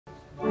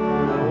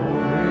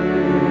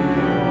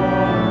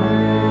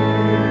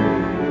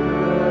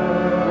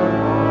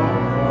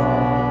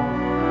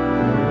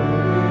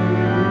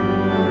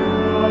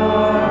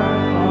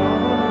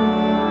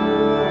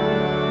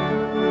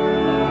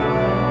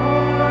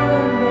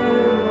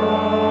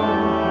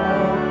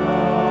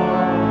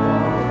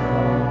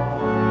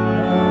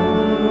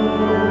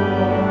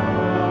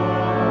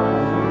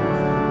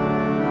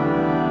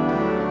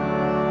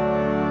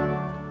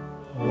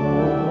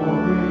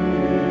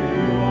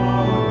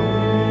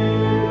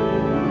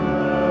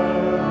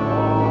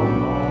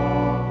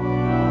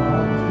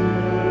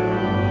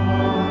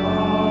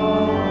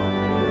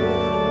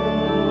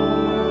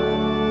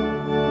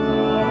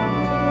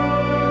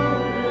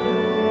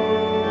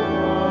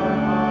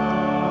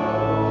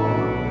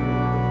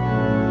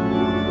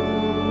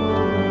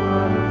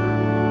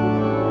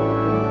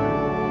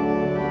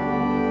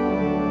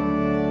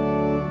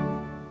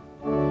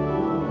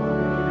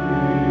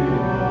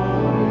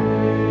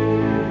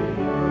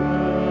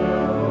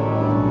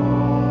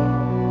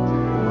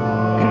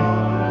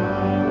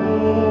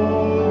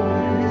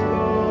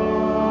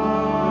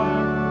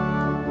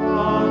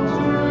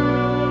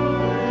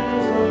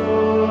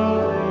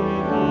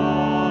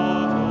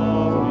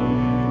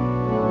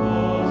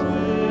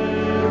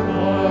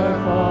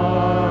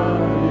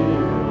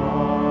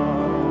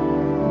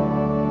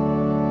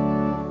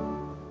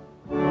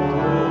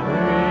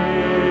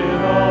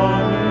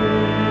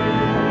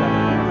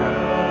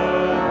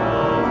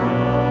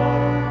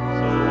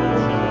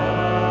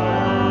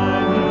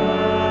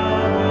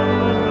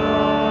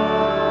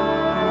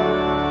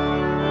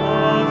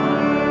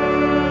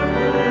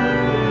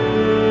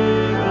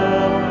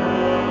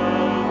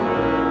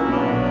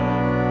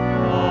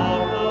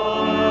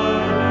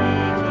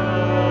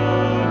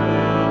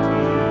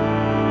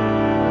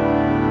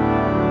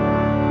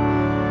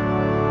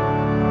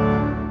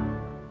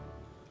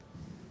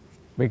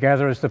We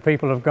gather as the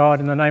people of God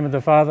in the name of the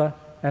Father,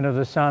 and of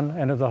the Son,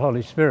 and of the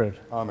Holy Spirit.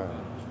 Amen.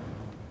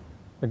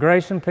 The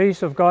grace and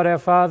peace of God our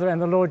Father and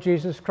the Lord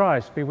Jesus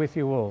Christ be with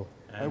you all.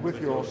 And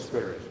with your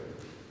spirit.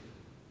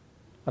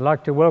 I'd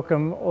like to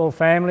welcome all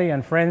family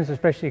and friends,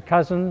 especially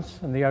cousins,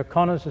 and the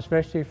O'Connors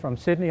especially from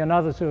Sydney, and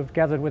others who have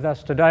gathered with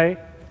us today.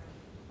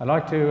 I'd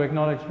like to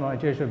acknowledge my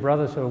Jesuit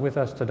brothers who are with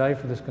us today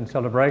for this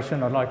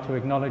celebration. I'd like to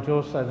acknowledge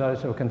also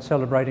those who are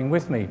celebrating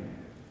with me.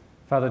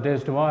 Father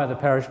Des Dwyer, the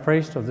parish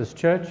priest of this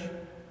church,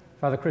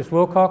 Father Chris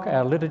Wilcock,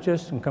 our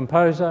liturgist and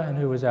composer, and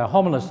who is our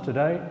homilist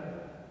today,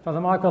 Father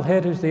Michael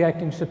Head, who's the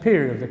acting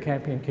superior of the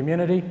Campion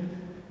community,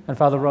 and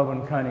Father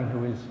Robin Koning,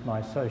 who is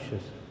my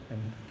socius and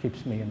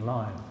keeps me in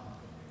line.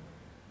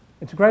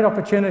 It's a great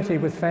opportunity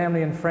with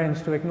family and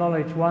friends to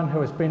acknowledge one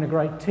who has been a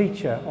great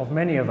teacher of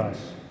many of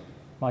us,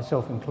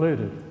 myself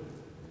included.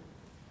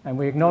 And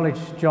we acknowledge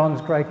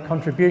John's great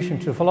contribution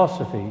to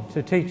philosophy,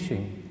 to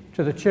teaching,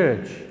 to the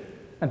church,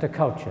 and to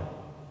culture.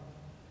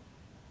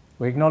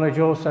 We acknowledge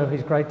also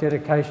his great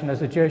dedication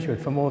as a Jesuit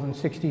for more than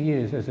 60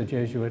 years as a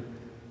Jesuit,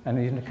 and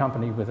he's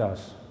accompanied with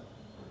us.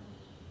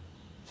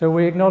 So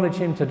we acknowledge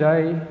him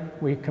today,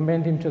 we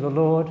commend him to the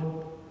Lord,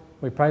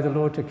 we pray the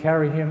Lord to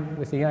carry him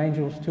with the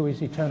angels to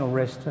his eternal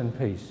rest and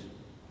peace.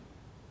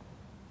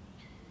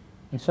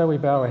 And so we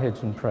bow our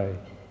heads and pray.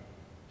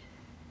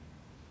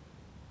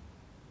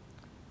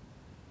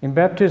 In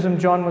baptism,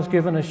 John was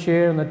given a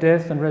share in the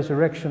death and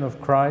resurrection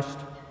of Christ.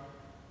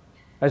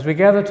 As we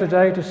gather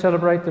today to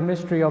celebrate the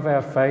mystery of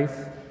our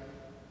faith,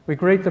 we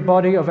greet the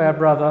body of our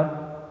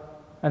brother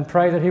and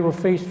pray that he will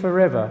feast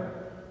forever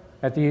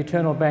at the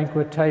eternal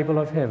banquet table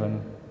of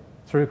heaven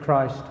through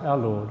Christ our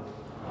Lord.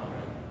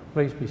 Amen.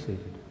 Please be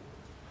seated.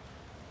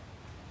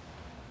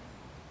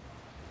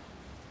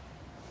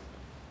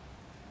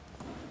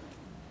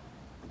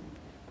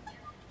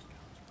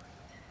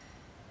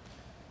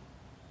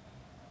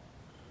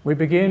 We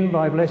begin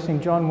by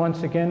blessing John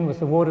once again with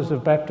the waters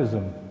of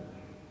baptism,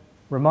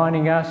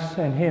 reminding us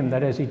and him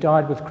that as he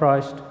died with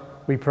Christ,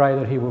 we pray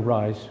that he will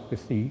rise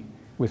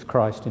with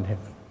Christ in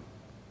heaven.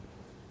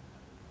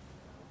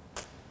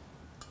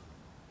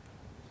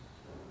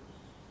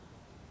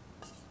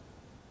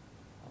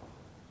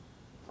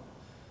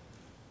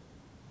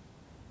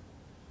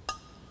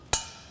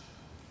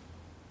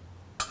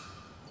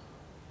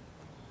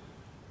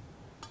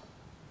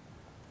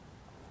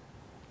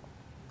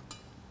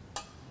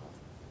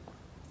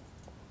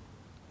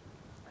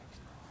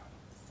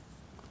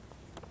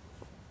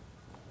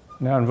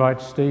 Now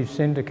invite Steve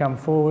Sin to come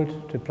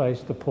forward to place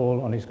the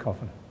pall on his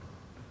coffin.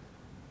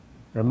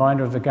 A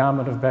reminder of the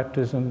garment of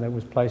baptism that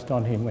was placed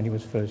on him when he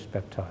was first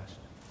baptized.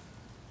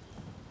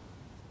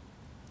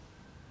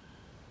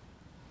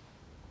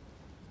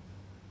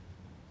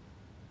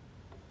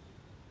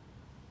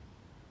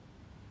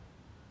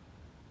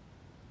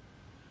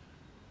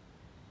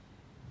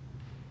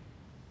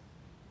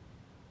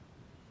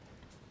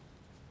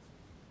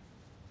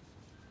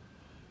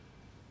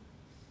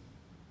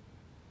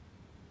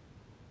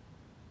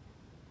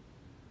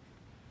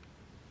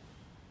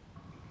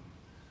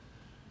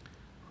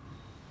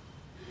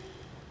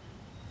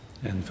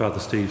 And Father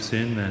Steve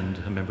Sin and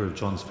a member of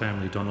John's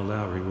family, Donna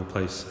Lowry, will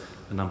place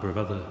a number of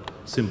other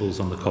symbols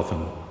on the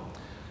coffin.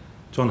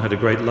 John had a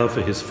great love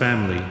for his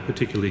family,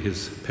 particularly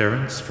his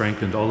parents,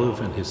 Frank and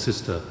Olive, and his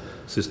sister,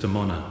 Sister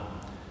Mona.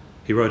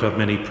 He wrote up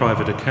many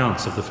private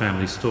accounts of the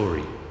family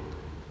story.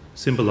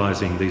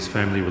 Symbolising these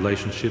family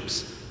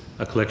relationships,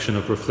 a collection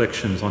of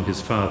reflections on his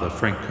father,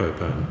 Frank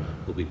Cowburn,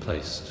 will be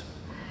placed.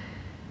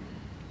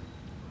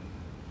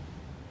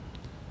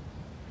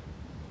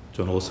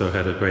 John also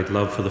had a great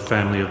love for the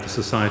family of the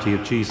Society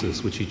of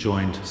Jesus, which he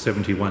joined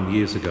 71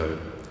 years ago.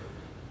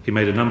 He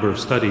made a number of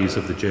studies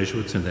of the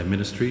Jesuits and their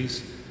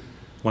ministries.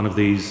 One of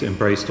these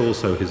embraced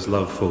also his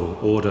love for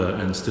order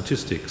and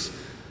statistics,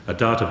 a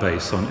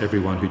database on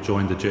everyone who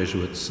joined the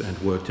Jesuits and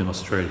worked in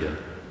Australia.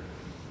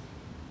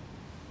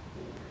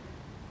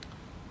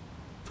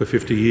 For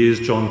 50 years,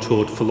 John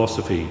taught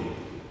philosophy,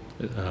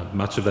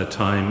 much of that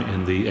time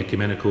in the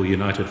Ecumenical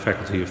United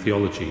Faculty of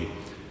Theology.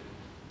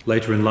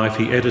 Later in life,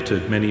 he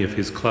edited many of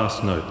his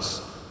class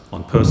notes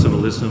on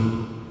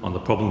personalism, on the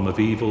problem of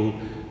evil,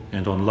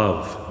 and on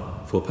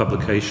love for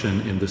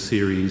publication in the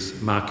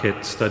series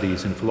Marquette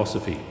Studies in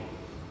Philosophy.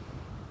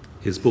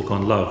 His book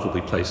on love will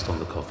be placed on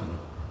the coffin.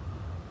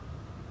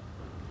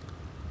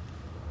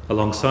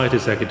 Alongside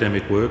his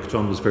academic work,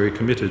 John was very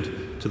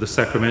committed to the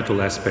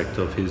sacramental aspect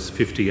of his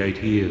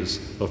 58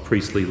 years of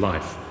priestly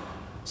life,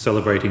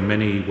 celebrating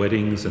many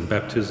weddings and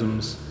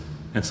baptisms,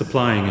 and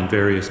supplying in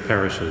various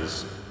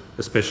parishes,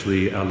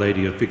 especially Our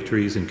Lady of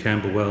Victories in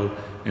Camberwell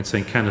and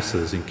St.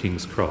 Canice's in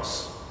King's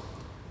Cross.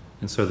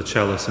 And so the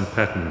chalice and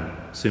paten,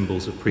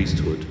 symbols of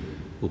priesthood,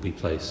 will be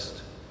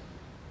placed.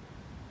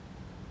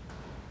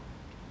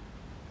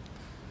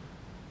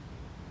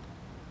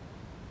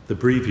 The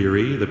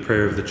breviary, the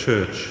prayer of the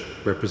Church,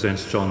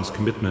 represents John's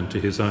commitment to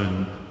his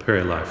own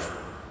prayer life.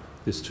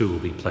 This too will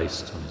be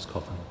placed on his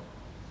coffin.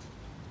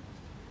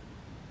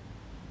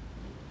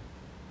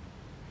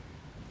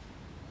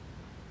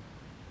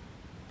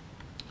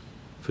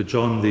 For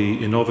John,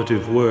 the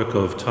innovative work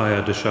of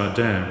Teilhard de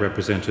Chardin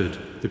represented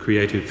the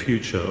creative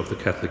future of the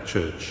Catholic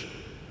Church.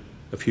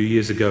 A few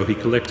years ago, he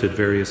collected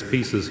various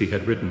pieces he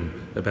had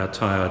written about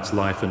Teilhard's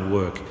life and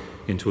work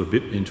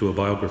into a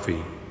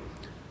biography.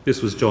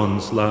 This was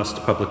John's last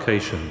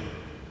publication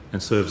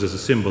and serves as a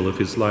symbol of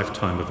his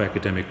lifetime of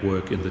academic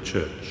work in the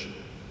Church.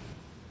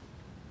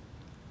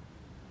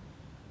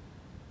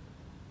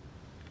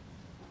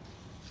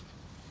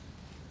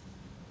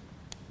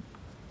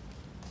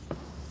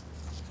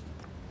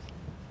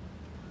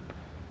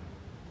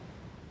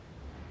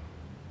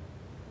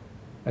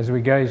 As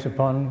we gaze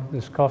upon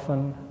this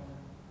coffin,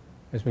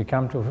 as we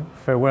come to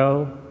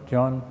farewell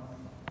John,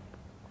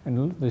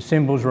 and the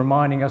symbols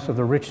reminding us of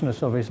the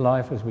richness of his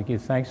life as we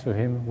give thanks for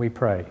him, we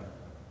pray.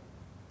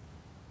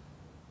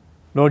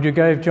 Lord, you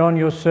gave John,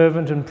 your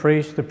servant and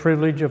priest, the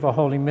privilege of a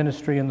holy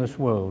ministry in this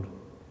world.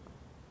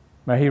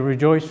 May he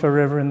rejoice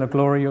forever in the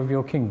glory of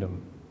your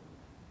kingdom.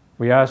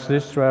 We ask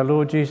this through our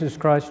Lord Jesus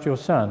Christ, your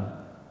Son,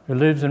 who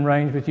lives and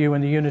reigns with you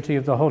in the unity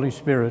of the Holy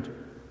Spirit,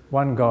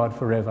 one God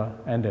forever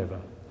and ever.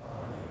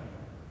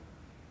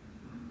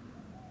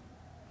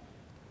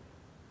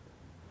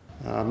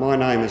 My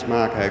name is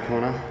Mark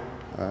O'Connor,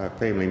 a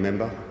family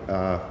member.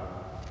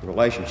 The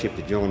relationship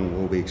to John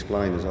will be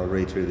explained as I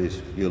read through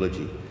this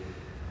eulogy.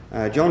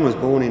 John was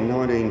born in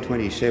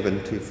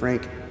 1927 to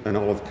Frank and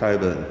Olive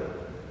Cowburn,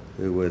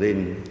 who were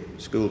then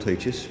school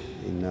teachers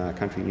in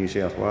country New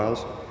South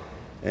Wales,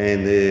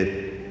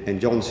 and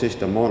John's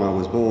sister Mona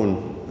was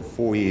born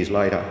 4 years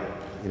later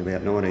in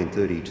about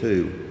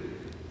 1932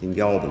 in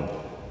Goulburn.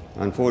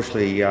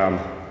 Unfortunately,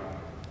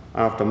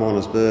 after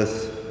Mona's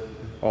birth,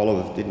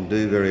 Olive didn't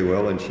do very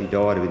well and she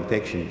died of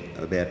infection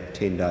about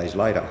 10 days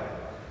later.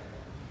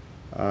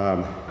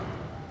 About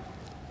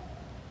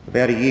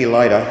a year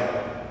later,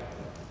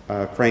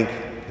 Frank,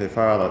 their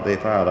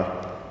father,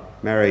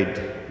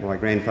 married my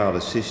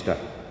grandfather's sister,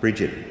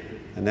 Bridget,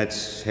 and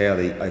that's how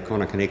the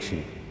O'Connor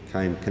connection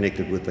came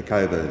connected with the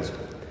Cowburns.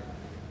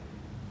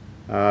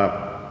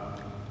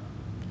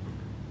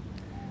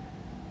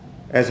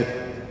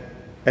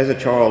 As a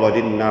child, I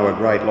didn't know a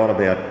great lot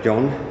about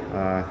John.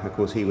 Of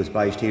course, he was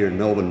based here in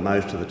Melbourne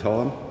most of the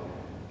time,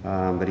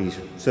 but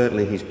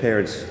certainly his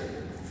parents,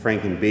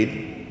 Frank and Bid,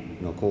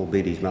 and I'll call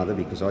Bid his mother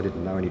because I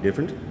didn't know any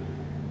different,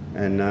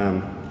 and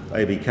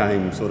they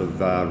became sort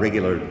of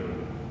regular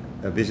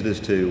visitors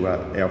to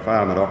our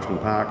farm at Oxton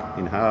Park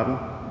in Hawthorn,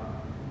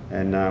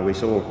 and we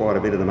saw quite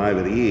a bit of them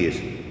over the years.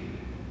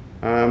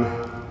 The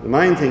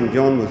main thing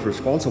John was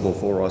responsible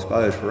for, I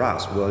suppose, for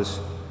us was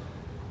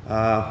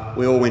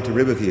we all went to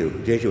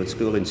Riverview, Jesuit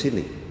school in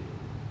Sydney.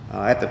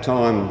 At the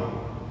time,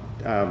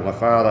 my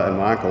father and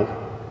my uncle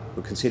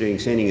were considering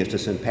sending us to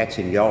St Pat's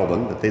in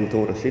Goulburn, but then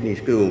thought a Sydney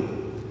school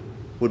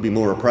would be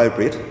more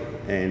appropriate,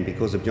 and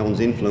because of John's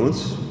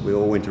influence, we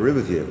all went to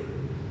Riverview,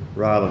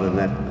 rather than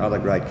that other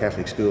great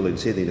Catholic school in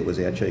Sydney that was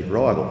our chief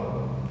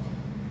rival.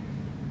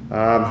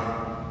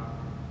 I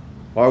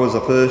was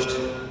the first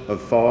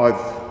of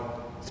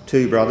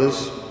two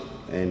brothers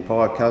and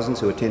 5 cousins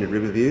who attended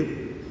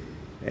Riverview,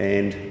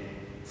 and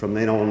from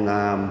then on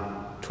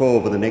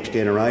 12 of the next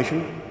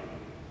generation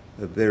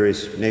of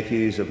various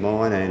nephews of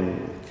mine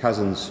and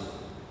cousins'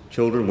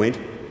 children went.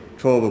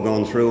 12 have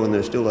gone through and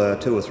there's still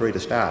 2 or 3 to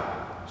start,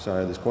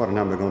 so there's quite a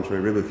number gone through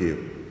Riverview.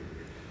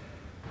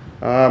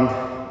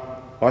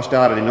 I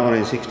started in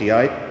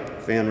 1968,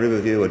 found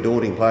Riverview a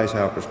daunting place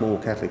after a small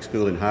Catholic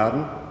school in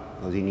Hawthorn.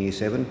 I was in year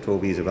 7,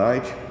 12 years of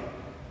age,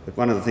 but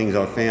one of the things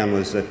I found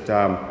was that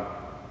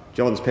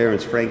John's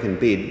parents, Frank and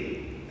Bid,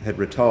 had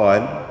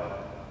retired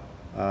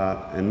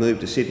and moved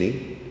to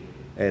Sydney,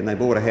 and they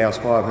bought a house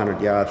 500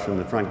 yards from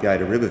the front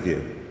gate of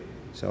Riverview.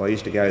 So I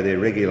used to go there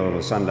regularly on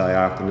a Sunday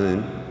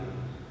afternoon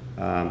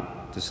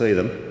to see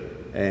them,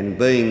 and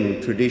being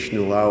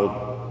traditional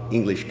old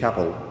English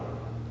couple,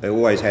 they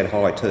always had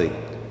high tea,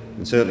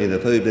 and certainly the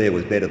food there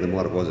was better than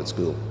what it was at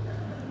school.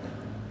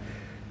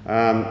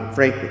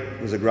 Frank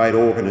was a great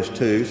organist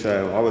too,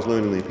 so I was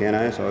learning the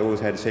piano, so I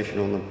always had a session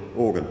on the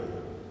organ.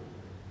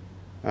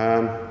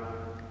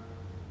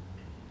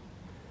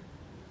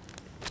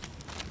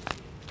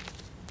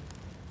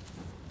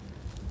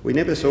 We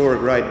never saw a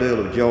great deal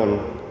of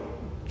John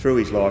through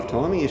his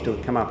lifetime. He used to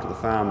come up to the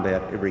farm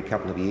about every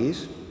couple of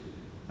years.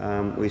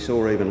 We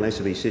saw even less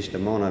of his sister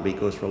Mona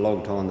because for a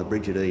long time the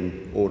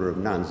Brigidine order of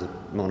nuns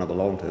that Mona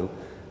belonged to.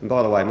 And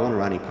by the way, Mona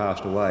only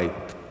passed away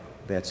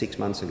about 6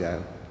 months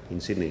ago in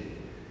Sydney.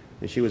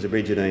 And she was a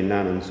Brigidine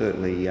nun, and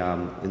certainly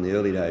in the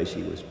early days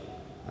she was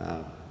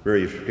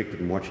very restricted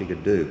in what she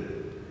could do.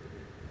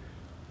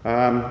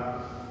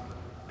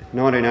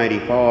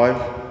 1985,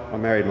 I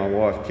married my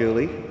wife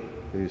Julie,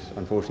 who's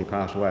unfortunately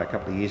passed away a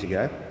couple of years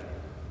ago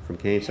from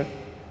cancer.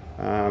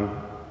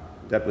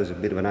 That was a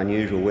bit of an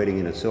unusual wedding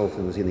in itself.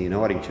 It was in the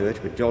Uniting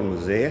Church, but John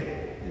was there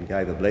and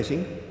gave a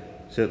blessing.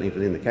 Certainly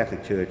within the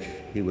Catholic Church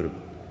he would have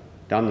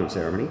done the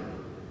ceremony.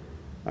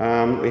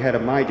 We had a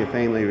major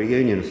family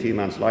reunion a few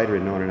months later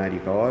in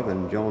 1985,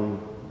 and John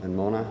and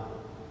Mona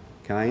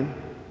came.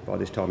 By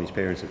this time his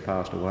parents had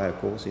passed away, of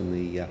course, in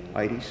the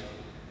 80s,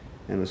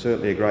 and it was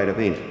certainly a great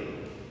event.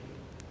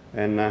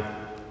 And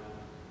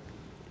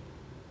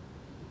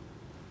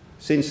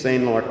since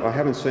then, I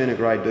haven't seen a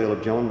great deal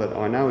of John, but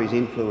I know his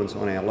influence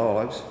on our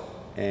lives,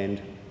 and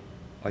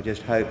I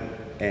just hope,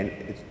 and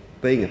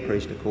being a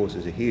priest, of course,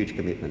 is a huge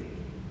commitment.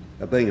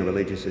 Being a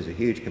religious is a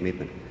huge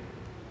commitment,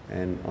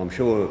 and I'm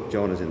sure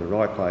John is in the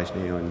right place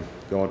now, and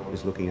God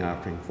is looking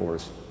after him for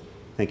us.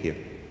 Thank you.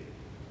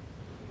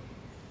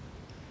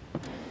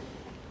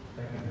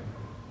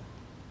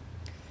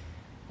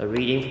 A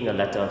reading from the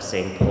letter of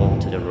St. Paul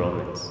to the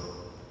Romans.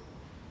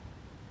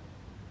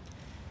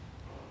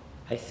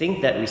 I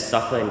think that we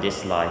suffer in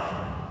this life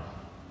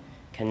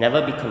can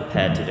never be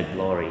compared to the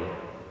glory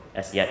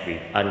as yet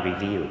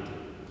unrevealed,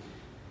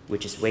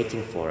 which is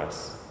waiting for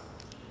us.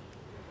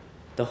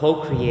 The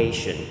whole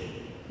creation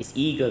is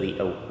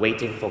eagerly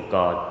waiting for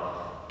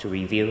God to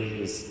reveal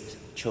his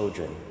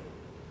children.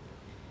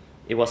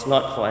 It was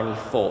not for any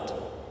fault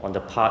on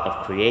the part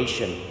of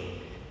creation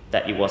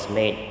that it was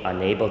made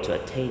unable to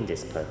attain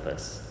this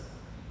purpose.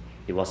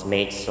 It was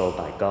made so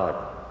by God.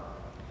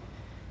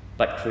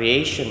 But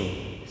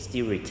creation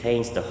still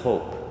retains the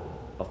hope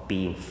of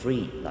being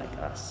freed like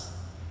us,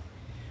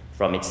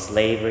 from its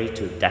slavery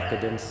to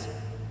decadence,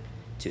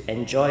 to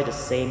enjoy the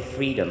same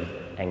freedom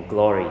and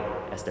glory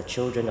as the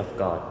children of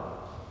God.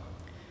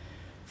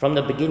 From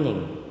the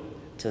beginning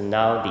till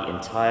now, the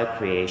entire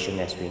creation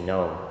as we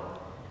know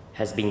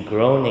has been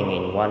groaning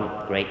in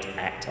one great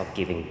act of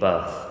giving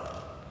birth.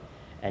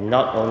 And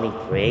not only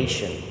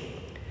creation,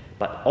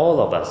 but all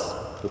of us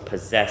who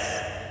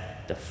possess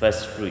the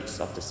first fruits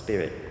of the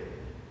Spirit,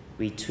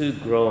 we too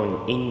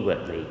groan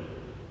inwardly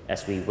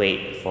as we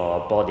wait for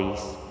our bodies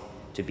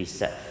to be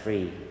set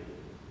free.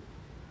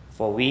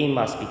 For we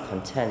must be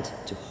content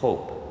to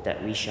hope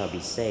that we shall be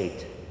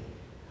saved.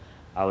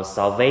 Our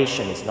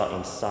salvation is not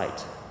in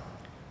sight.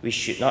 We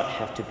should not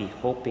have to be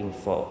hoping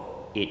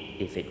for it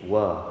if it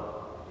were.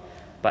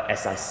 But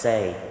as I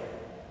say,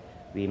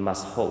 we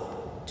must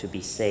hope to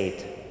be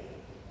saved,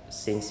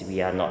 since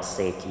we are not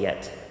saved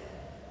yet.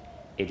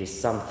 It is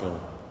something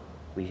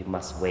we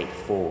must wait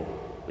for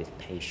with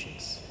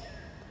patience.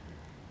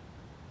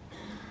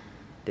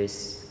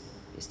 This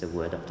is the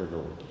word of the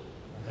Lord.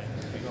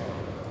 Thanks be God.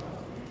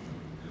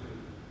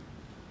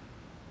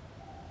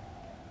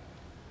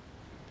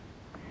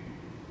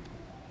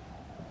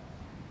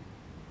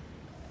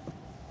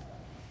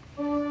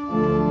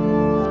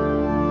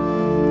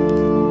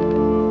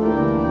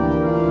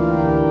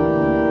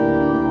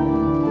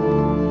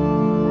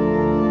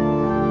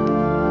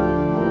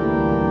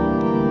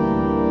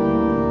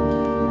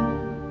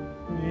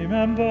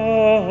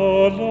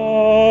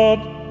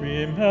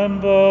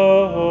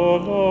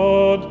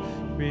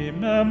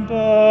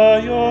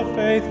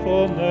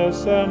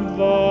 And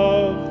love.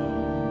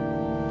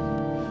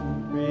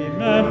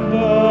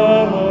 Remember,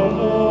 O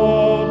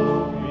Lord,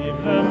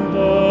 remember,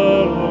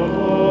 O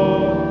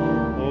Lord,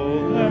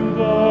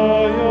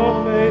 remember your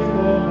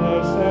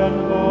faithfulness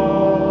and love.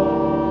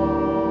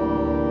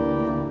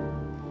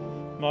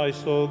 My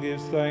soul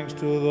gives thanks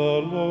to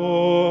the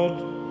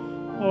Lord.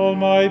 All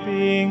my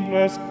being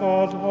bless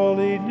God's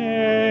holy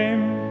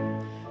name.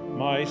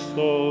 My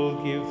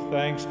soul gives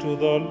thanks to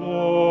the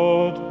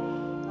Lord,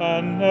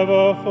 and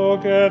never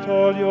forget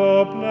all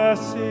your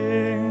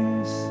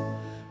blessings.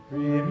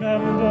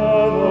 Remember,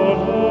 O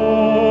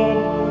Lord,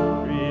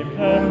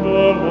 remember,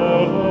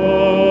 O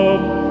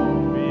Lord,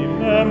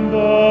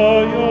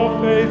 remember your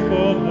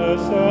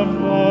faithfulness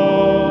and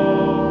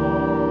love.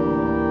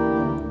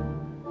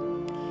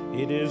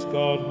 It is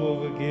God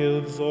who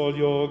forgives all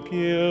your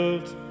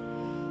guilt,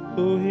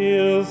 who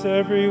heals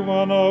every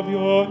one of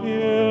your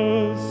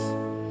ills,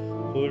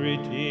 who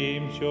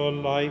redeems your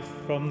life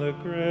from the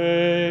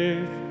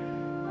grave,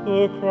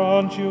 who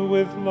crowns you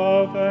with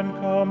love and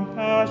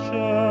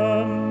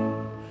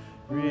compassion.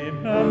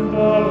 Remember,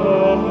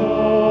 O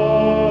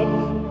Lord,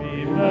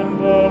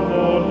 remember,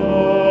 O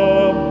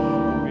Lord,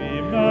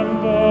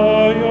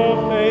 remember your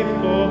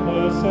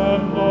faithfulness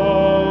and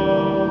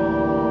love.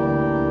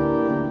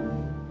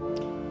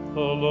 The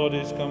Lord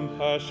is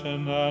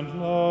compassion and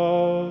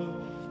love,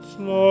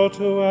 slow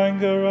to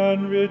anger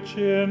and rich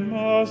in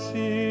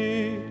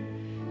mercy.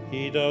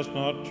 He does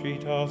not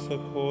treat us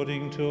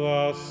according to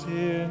our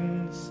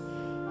sins,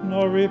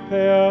 nor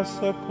repay us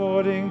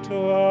according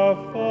to our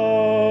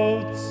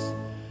faults.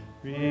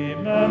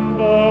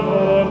 Remember,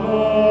 O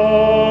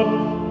Lord,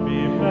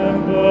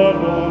 remember,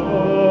 O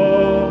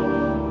Lord,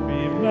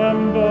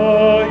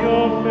 remember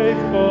your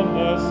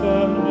faithfulness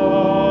and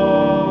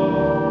love.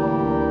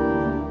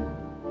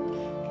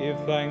 Give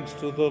thanks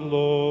to the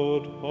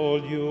Lord, all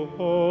you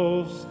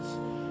hosts,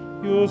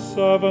 you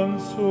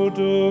servants who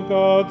do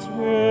God's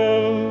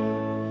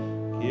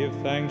will. Give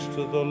thanks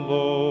to the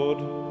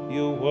Lord,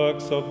 you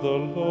works of the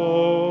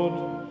Lord.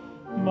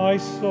 My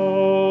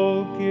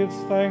soul gives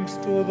thanks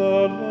to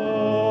the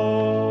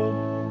Lord.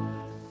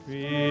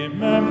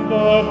 Remember,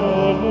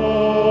 O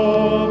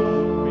Lord,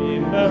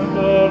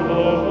 remember, O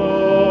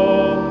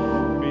Lord,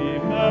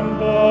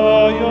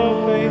 remember your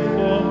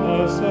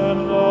faithfulness and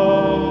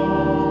love.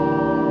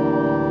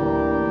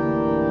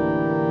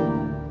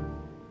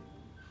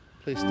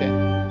 Please stand.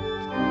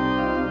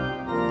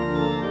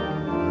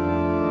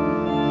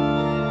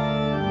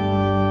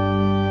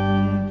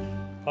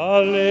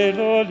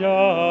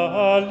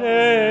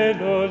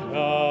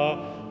 Alleluia,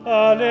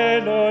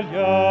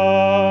 Alleluia,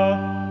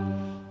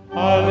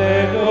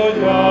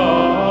 Alleluia,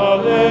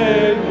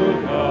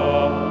 Alleluia,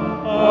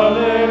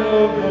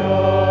 Alleluia.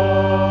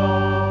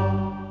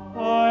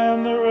 I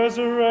am the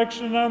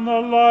resurrection and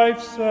the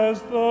life,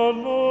 says the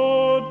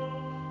Lord.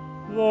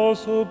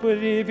 Those who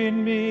believe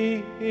in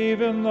me,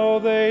 even though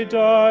they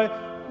die,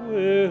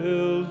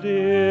 will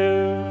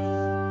live.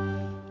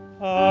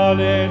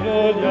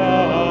 Alleluia,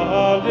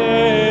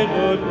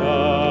 Alleluia,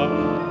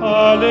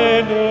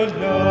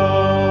 Alleluia.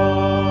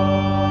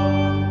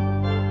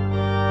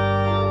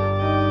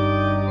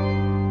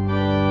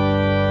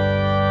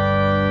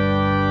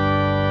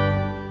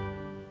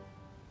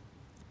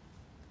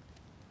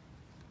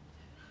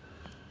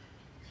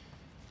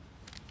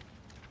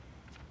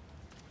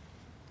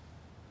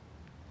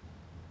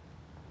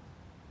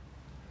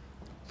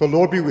 The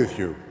Lord be with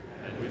you.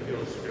 And with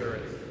your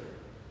spirit.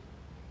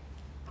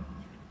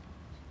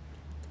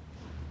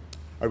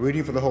 A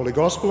reading from the Holy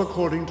Gospel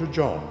according to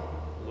John.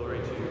 Glory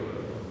to you,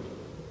 Lord.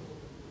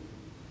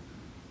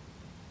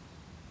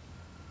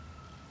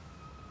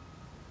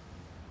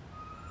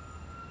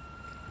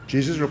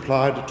 Jesus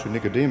replied to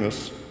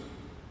Nicodemus,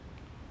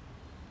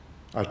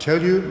 I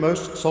tell you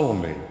most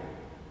solemnly,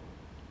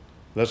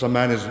 unless a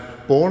man is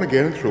born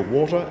again through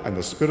water and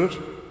the Spirit,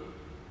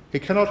 he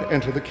cannot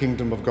enter the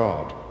kingdom of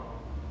God.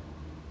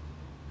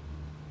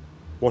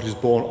 What is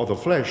born of the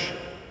flesh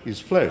is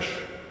flesh.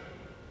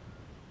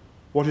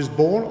 What is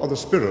born of the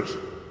Spirit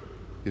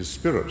is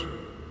spirit.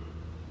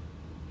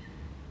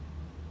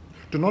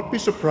 Do not be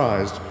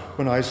surprised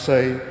when I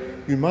say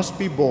you must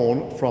be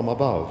born from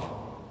above.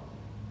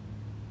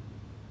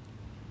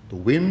 The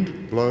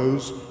wind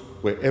blows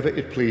wherever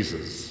it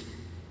pleases.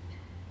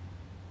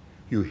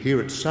 You hear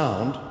its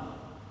sound,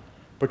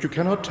 but you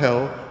cannot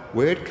tell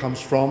where it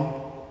comes from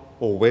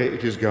or where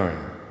it is going.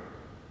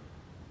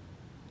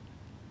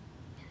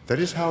 That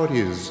is how it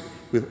is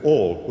with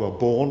all who are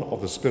born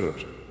of the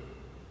Spirit.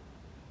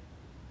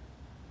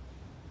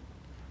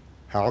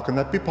 How can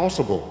that be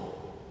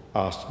possible?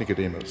 Asked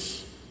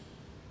Nicodemus.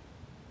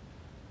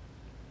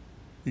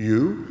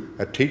 You,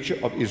 a teacher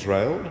of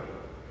Israel,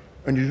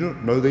 and you do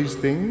not know these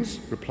things?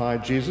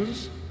 Replied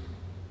Jesus.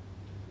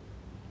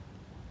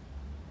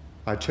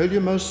 I tell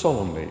you most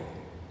solemnly,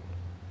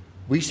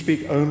 we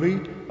speak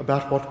only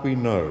about what we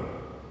know,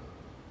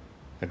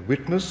 and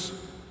witness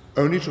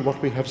only to what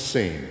we have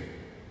seen.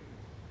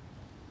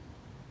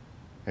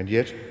 And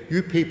yet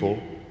you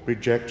people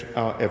reject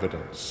our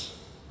evidence.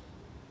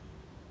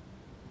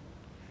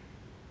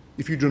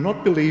 If you do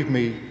not believe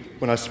me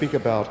when I speak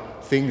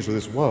about things of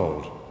this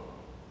world,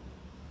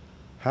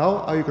 how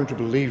are you going to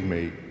believe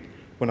me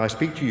when I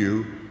speak to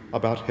you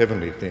about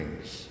heavenly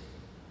things?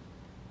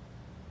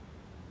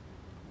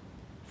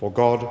 For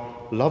God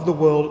loved the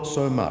world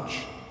so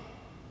much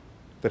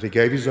that he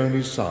gave his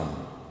only Son,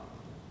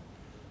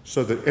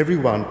 so that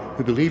everyone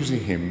who believes in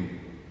him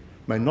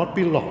may not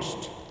be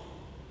lost,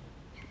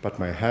 but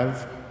may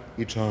have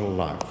eternal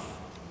life.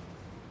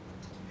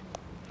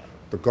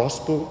 The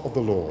Gospel of the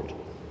Lord.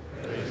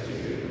 Praise to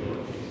you, Lord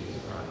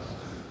Jesus Christ.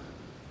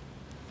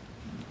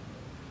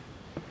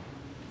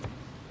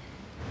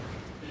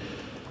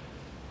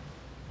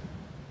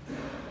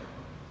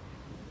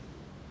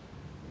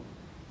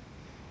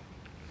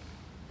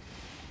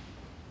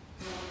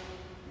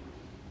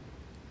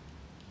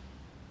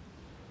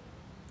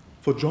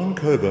 For John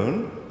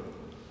Cowburn,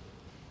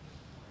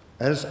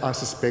 as I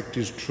suspect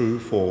is true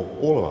for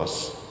all of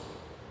us,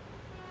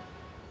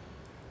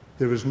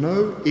 there is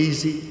no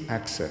easy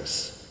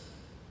access.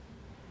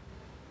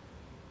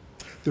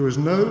 There is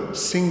no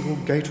single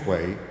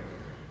gateway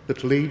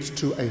that leads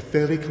to a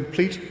fairly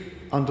complete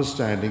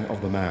understanding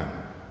of the man.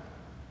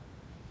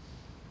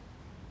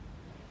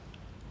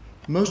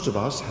 Most of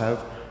us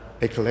have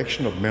a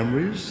collection of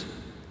memories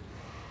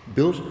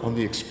built on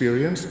the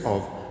experience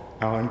of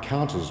our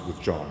encounters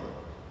with John.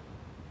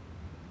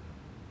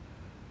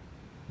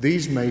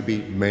 These may be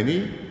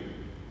many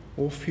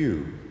or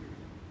few,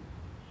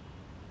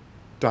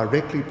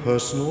 directly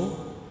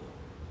personal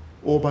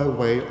or by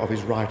way of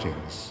his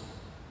writings.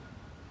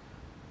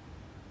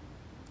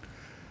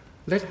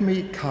 Let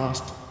me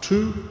cast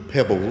 2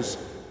 pebbles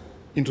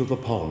into the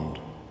pond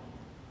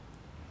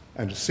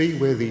and see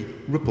where the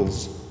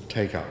ripples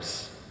take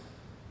us.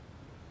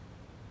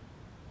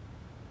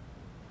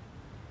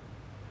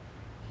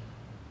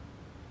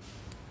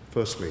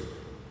 Firstly,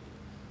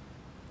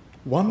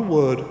 one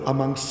word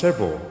among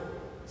several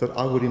that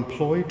I would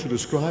employ to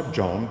describe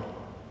John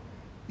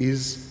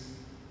is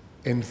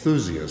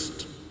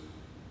enthusiast.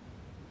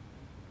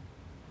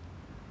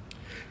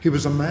 He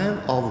was a man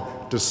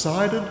of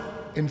decided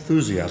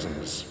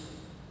enthusiasms,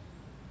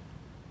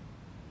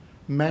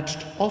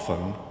 matched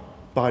often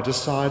by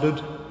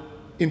decided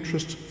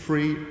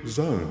interest-free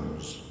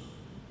zones.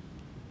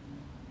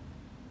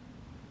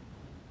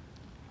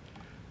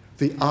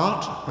 The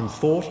art and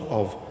thought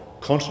of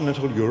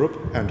continental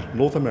Europe and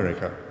North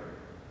America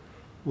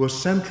were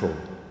central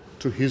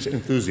to his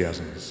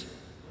enthusiasms.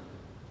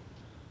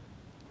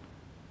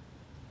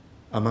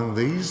 Among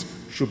these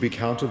should be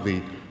counted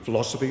the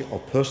philosophy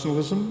of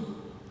personalism,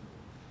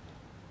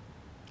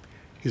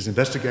 his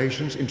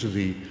investigations into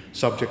the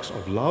subjects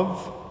of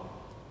love,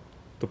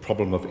 the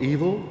problem of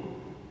evil,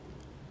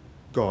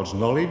 God's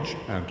knowledge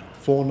and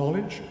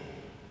foreknowledge,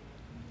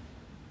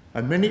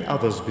 and many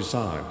others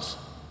besides.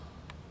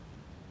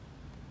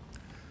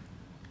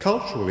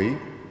 Culturally,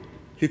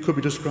 he could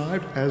be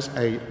described as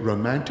a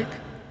romantic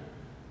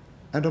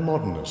and a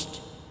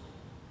modernist.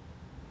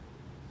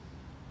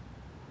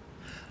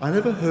 I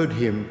never heard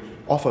him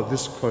offer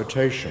this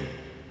quotation,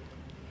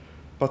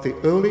 but the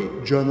early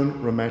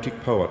German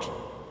romantic poet,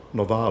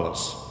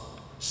 Novalis,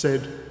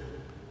 said,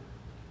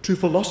 "To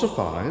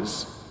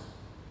philosophize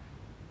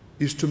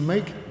is to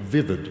make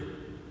vivid."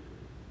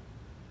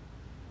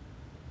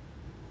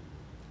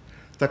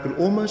 That could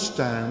almost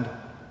stand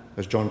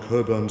as John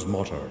Cowburn's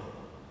motto.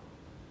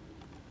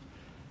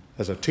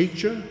 As a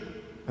teacher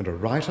and a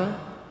writer,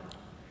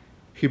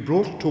 he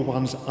brought to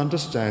one's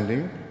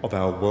understanding of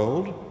our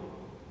world,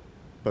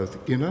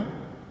 both inner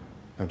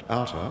and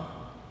outer,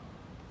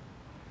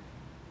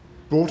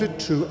 brought it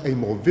to a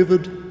more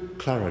vivid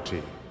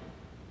clarity.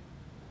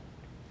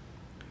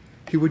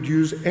 He would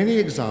use any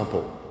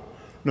example,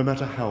 no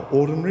matter how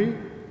ordinary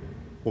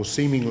or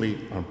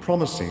seemingly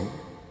unpromising,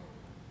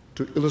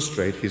 to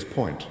illustrate his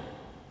point.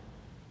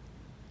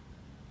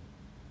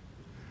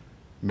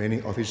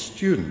 Many of his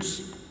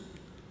students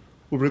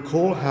will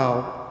recall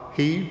how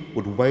he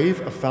would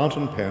wave a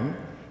fountain pen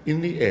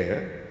in the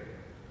air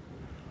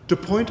to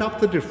point out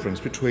the difference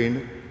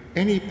between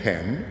any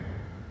pen,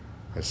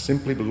 as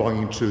simply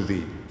belonging to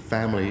the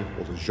family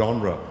or the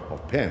genre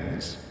of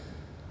pens,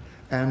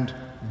 and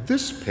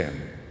this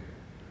pen,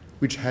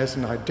 which has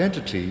an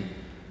identity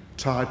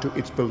tied to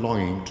its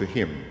belonging to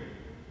him,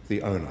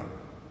 the owner.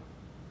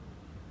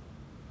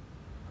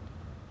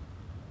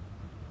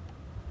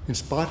 In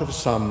spite of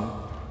some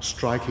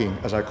striking,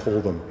 as I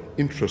call them,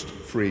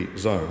 interest-free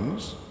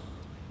zones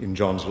in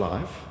John's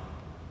life,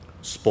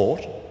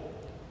 sport,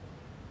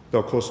 though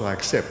of course I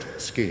accept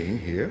skiing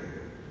here,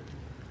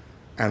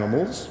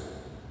 animals,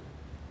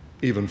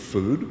 even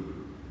food,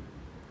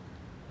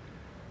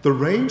 the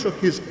range of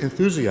his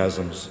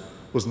enthusiasms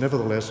was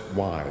nevertheless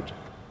wide.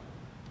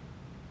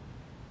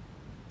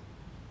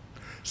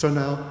 So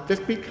now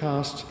let me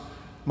cast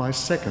my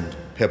second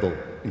pebble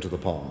into the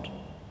pond.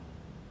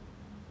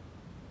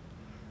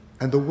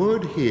 And the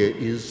word here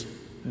is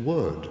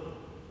word,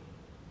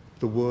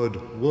 the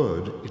word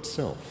word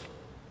itself.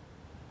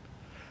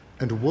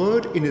 And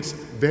word in its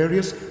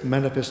various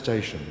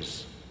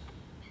manifestations.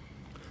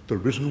 The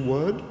written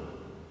word,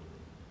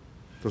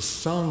 the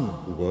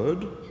sung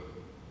word,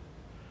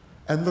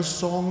 and the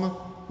song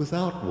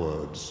without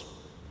words.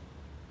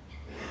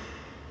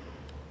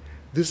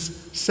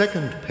 This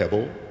second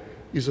pebble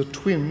is a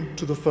twin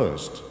to the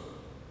first,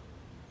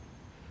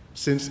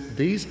 since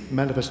these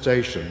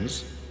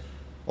manifestations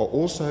are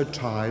also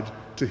tied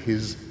to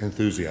his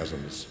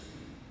enthusiasms.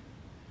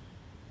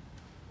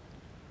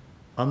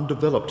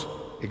 Undeveloped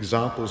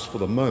examples for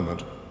the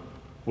moment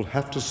will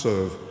have to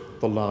serve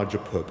the larger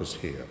purpose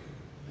here.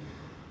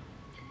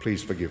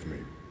 Please forgive me.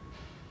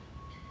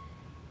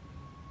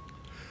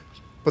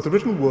 But the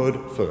written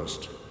word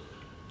first.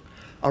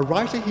 A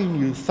writer he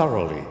knew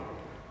thoroughly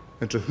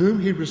and to whom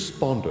he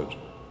responded,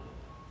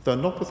 though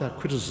not without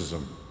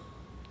criticism,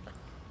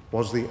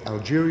 was the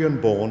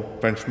Algerian-born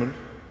Frenchman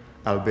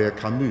Albert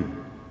Camus,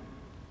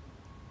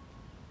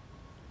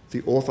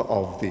 the author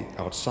of The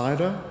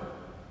Outsider,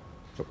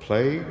 The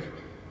Plague,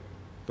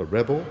 The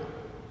Rebel,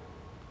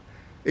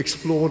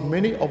 explored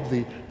many of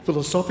the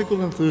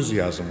philosophical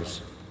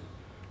enthusiasms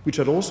which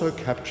had also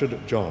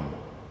captured John.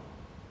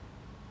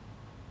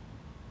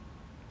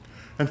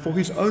 And for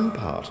his own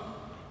part,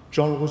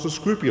 John was a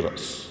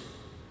scrupulous,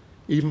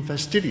 even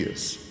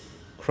fastidious,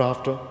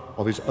 crafter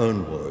of his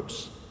own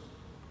words.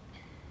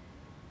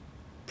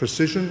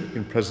 Precision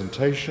in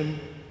presentation,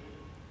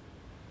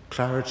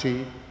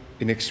 clarity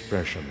in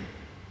expression.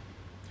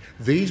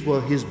 These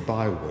were his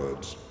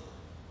bywords.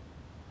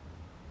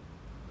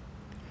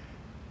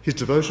 His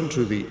devotion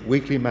to the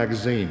weekly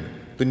magazine,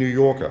 The New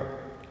Yorker,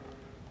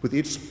 with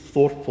its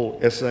thoughtful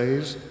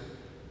essays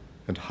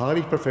and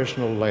highly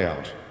professional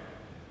layout,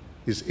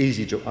 is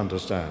easy to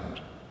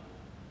understand.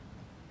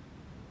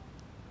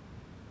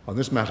 On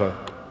this matter,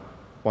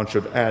 one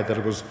should add that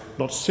it was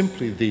not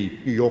simply the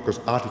New Yorker's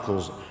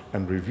articles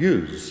and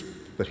reviews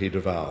that he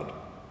devoured,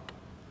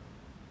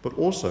 but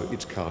also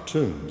its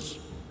cartoons.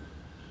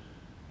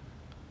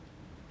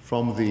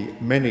 From the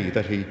many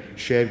that he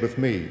shared with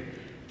me,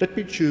 let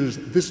me choose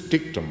this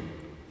dictum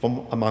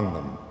from among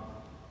them.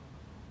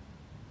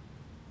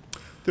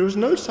 There is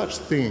no such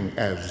thing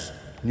as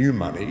new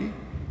money,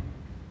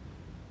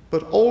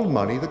 but old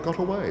money that got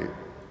away.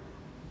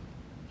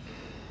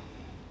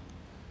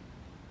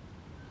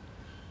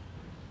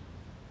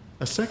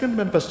 A second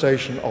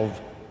manifestation of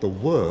the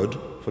word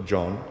for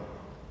John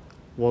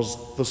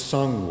was the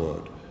sung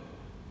word.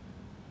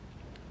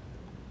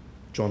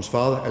 John's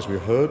father, as we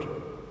heard,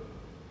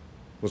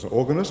 was an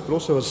organist, but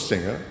also a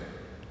singer,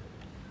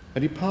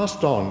 and he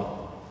passed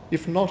on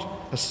if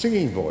not a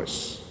singing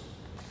voice,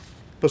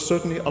 but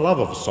certainly a love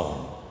of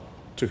song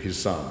to his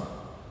son.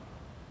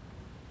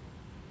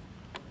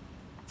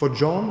 For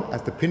John,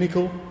 at the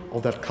pinnacle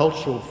of that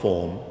cultural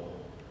form,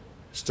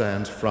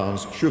 stands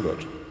Franz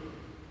Schubert.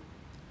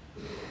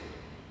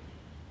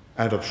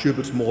 And of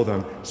Schubert's more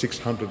than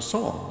 600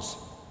 songs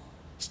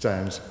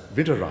stands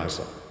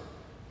Winterreise,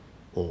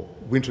 or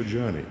Winter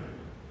Journey.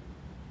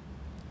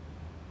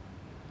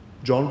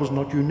 John was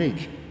not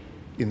unique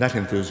in that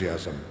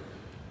enthusiasm.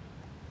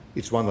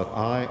 It's one that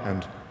I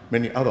and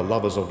many other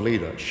lovers of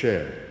Lieder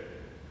share.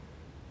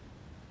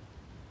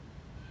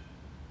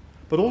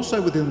 But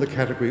also within the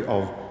category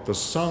of the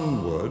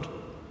sung word,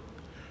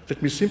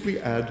 let me simply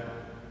add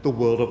the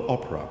world of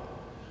opera,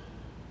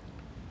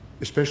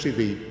 especially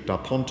the Da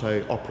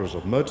Ponte operas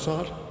of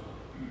Mozart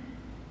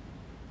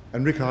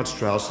and Richard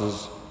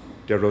Strauss's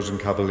Der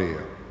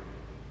Rosenkavalier,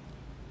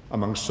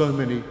 among so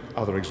many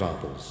other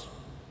examples.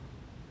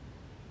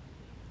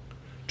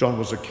 John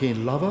was a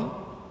keen lover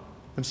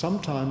and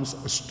sometimes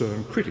a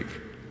stern critic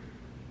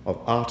of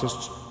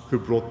artists who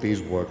brought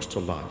these works to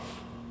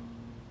life.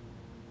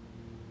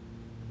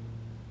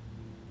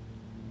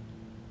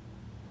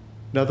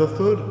 Now, the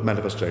third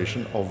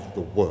manifestation of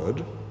the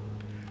word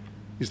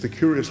is the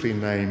curiously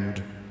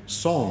named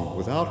song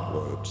without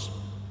words,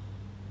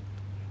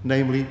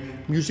 namely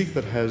music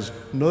that has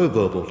no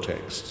verbal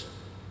text,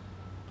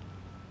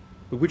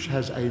 but which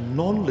has a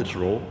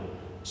non-literal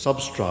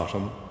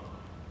substratum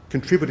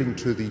contributing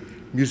to the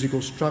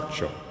musical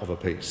structure of a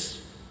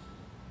piece.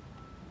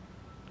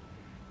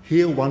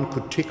 Here one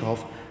could tick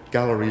off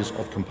galleries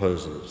of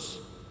composers.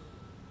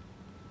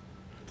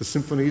 The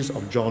symphonies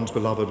of John's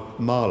beloved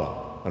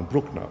Mahler and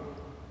Bruckner,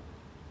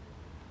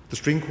 the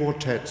string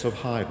quartets of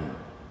Haydn,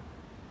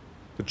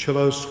 the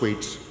cello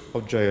suites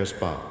of J.S.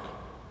 Bach,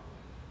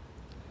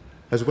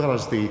 as well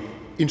as the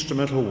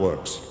instrumental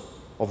works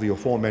of the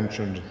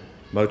aforementioned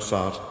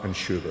Mozart and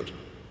Schubert.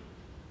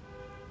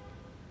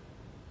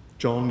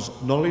 John's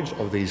knowledge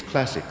of these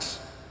classics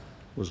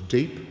was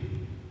deep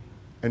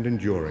and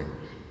enduring.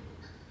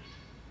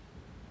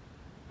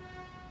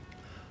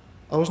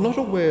 I was not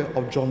aware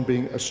of John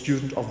being a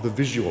student of the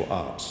visual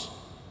arts,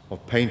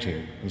 of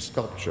painting and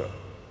sculpture,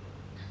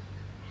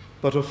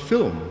 but of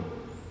film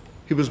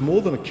he was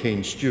more than a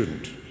keen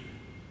student,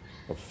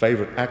 of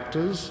favourite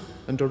actors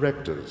and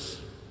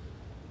directors.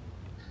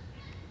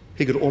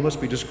 He could almost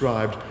be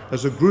described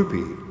as a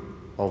groupie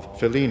of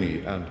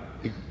Fellini and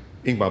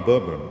Ingmar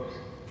Bergman,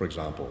 for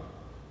example.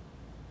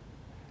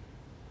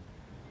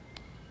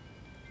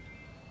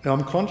 Now,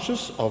 I'm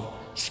conscious of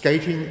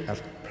skating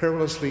at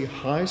perilously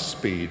high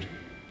speed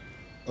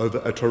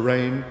over a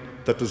terrain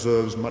that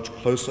deserves much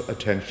closer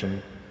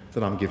attention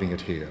than I'm giving it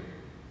here.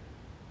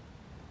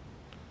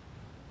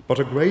 But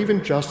a grave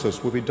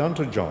injustice will be done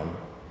to John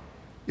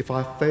if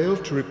I fail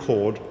to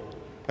record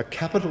a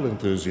capital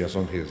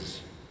enthusiasm of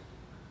his,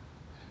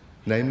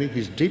 namely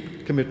his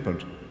deep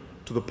commitment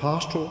to the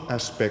pastoral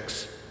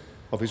aspects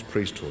of his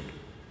priesthood.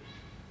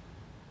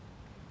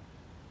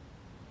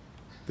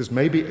 This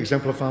may be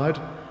exemplified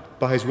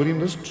by his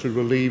willingness to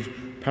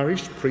relieve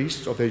parish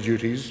priests of their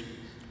duties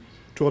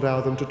to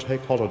allow them to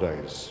take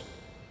holidays,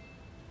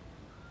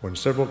 or in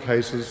several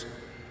cases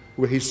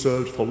where he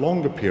served for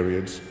longer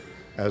periods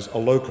as a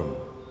locum.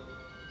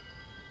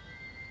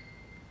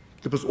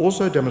 It was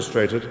also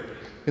demonstrated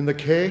in the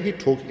care he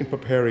took in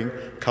preparing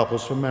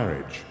couples for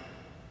marriage,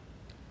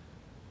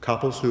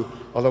 couples who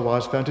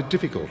otherwise found it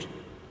difficult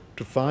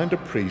to find a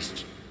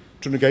priest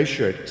to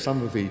negotiate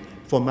some of the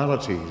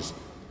formalities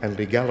and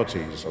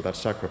legalities of that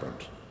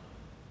sacrament.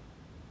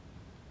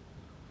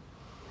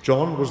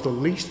 John was the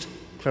least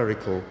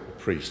clerical of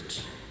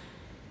priests,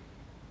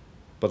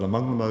 but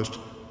among the most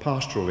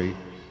pastorally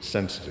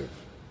sensitive.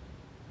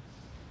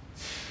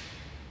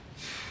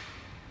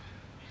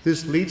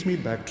 This leads me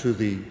back to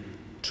the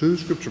two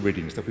scripture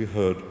readings that we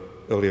heard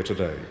earlier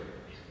today.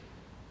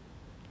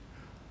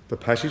 The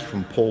passage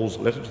from Paul's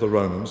letter to the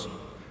Romans,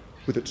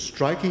 with its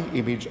striking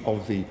image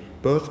of the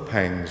birth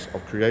pangs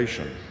of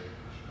creation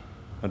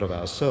and of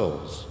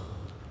ourselves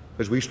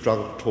as we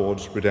struggle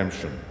towards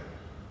redemption.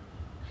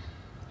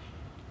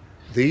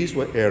 These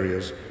were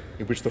areas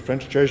in which the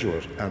French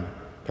Jesuit and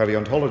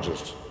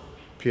paleontologist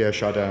Pierre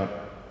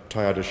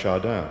Teilhard de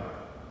Chardin,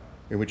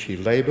 in which he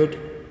laboured,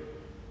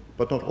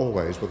 but not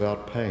always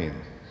without pain.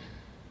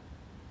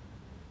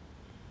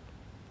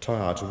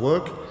 Teilhard's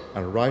work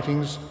and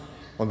writings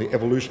on the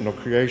evolution of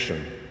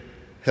creation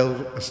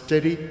held a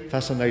steady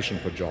fascination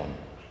for John,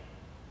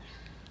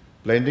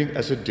 blending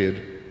as it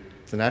did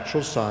the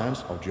natural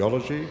science of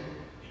geology,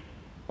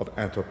 of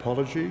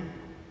anthropology,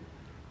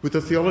 with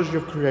the theology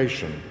of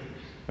creation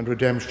and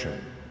redemption.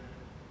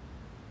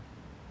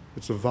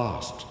 It's a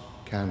vast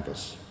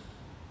canvas.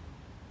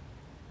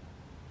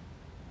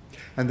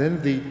 And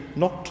then the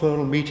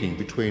nocturnal meeting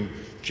between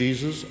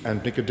Jesus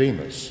and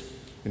Nicodemus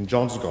in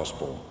John's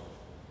Gospel.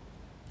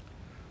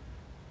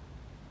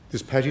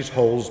 This passage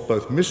holds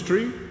both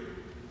mystery,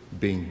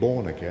 being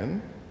born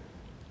again,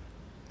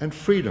 and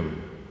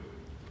freedom,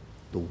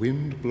 the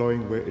wind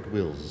blowing where it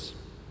wills.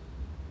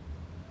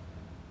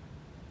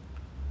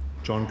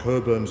 John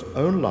Cowburn's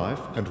own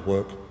life and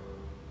work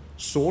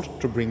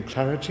sought to bring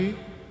clarity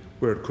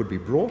where it could be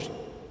brought,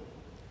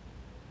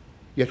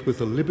 yet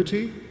with a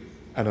liberty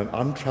and an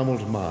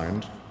untrammelled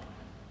mind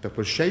that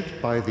was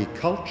shaped by the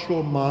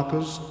cultural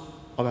markers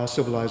of our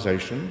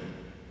civilization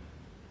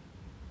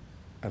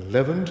and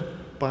leavened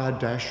by a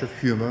dash of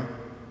humour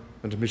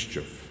and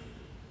mischief.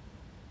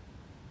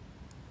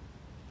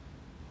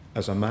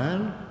 As a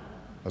man,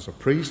 as a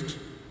priest,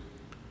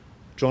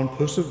 John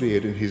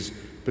persevered in his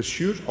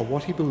pursuit of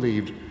what he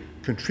believed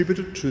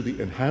contributed to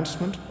the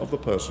enhancement of the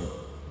person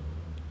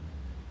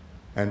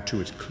and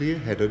to its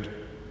clear-headed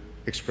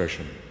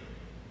expression.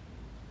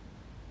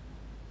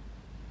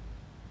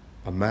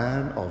 A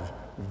man of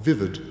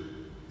vivid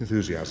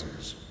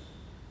enthusiasms.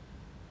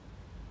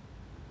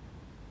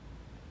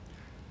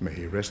 May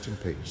he rest in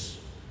peace.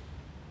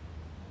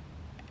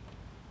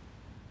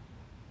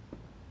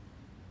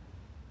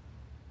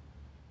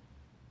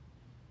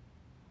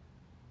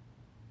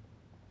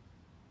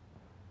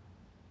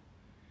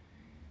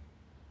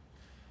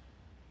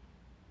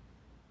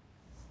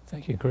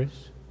 Thank you, Chris.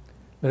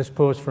 Let us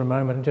pause for a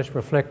moment and just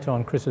reflect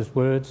on Chris's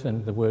words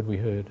and the word we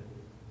heard.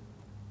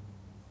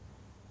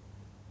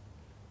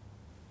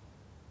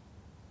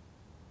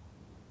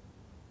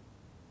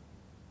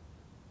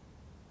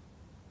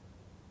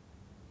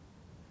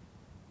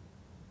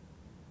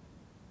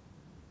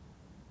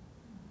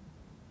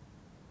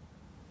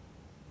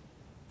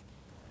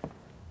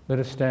 Let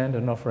us stand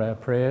and offer our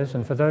prayers,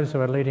 and for those who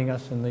are leading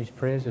us in these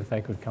prayers, if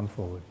they could come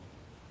forward.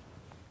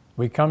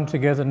 We come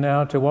together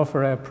now to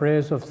offer our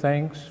prayers of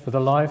thanks for the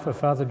life of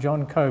Father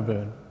John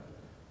Cowburn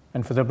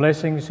and for the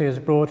blessings he has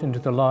brought into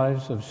the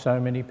lives of so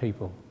many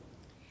people.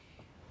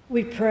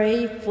 We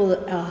pray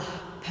for our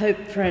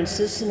Pope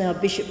Francis and our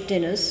Bishop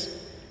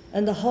Dennis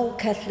and the whole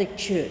Catholic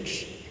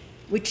Church,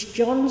 which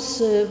John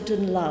served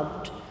and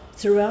loved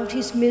throughout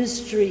his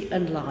ministry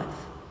and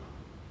life.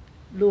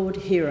 Lord,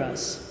 hear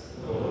us.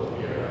 Lord,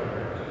 hear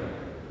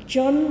us.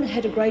 John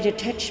had a great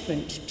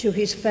attachment to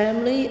his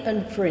family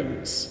and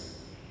friends.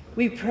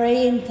 We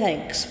pray in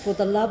thanks for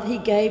the love he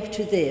gave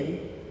to them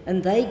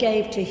and they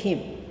gave to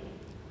him.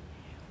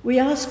 We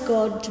ask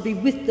God to be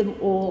with them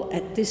all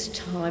at this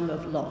time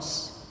of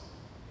loss.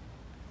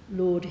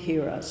 Lord,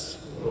 hear us.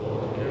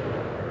 Lord, hear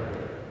us.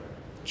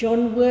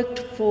 John worked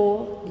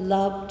for,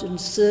 loved and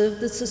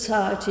served the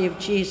Society of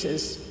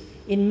Jesus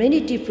in many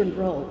different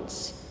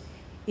roles.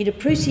 In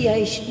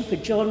appreciation for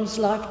John's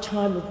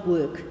lifetime of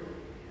work,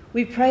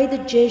 we pray the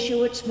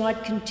Jesuits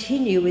might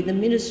continue in the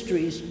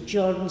ministries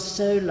John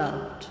so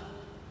loved.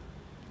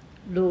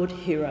 Lord,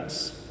 hear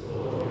us.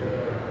 Lord, hear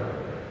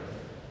us.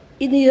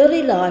 In the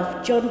early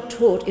life, John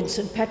taught in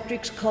St.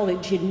 Patrick's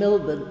College in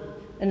Melbourne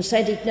and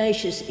St.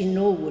 Ignatius in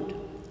Norwood.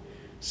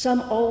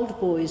 Some old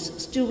boys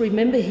still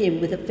remember him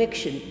with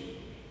affection,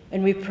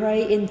 and we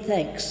pray in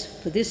thanks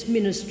for this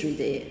ministry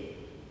there.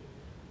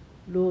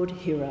 Lord,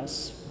 hear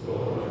us.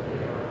 Lord,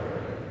 hear us.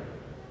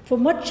 For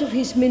much of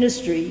his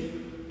ministry,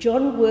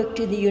 John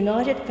worked in the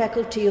United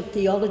Faculty of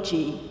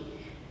Theology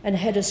and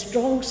had a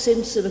strong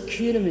sense of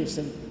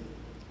ecumenism.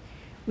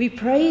 We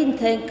pray in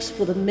thanks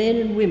for the men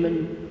and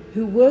women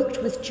who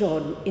worked with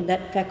John in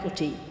that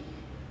faculty,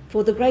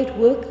 for the great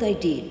work they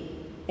did,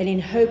 and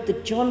in hope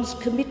that John's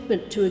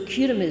commitment to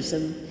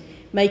ecumenism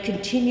may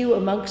continue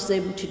amongst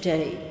them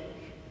today.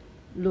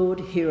 Lord,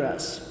 hear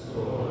us.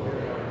 Lord,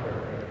 hear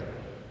us.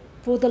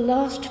 For the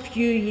last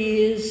few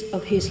years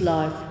of his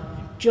life,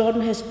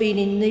 John has been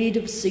in need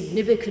of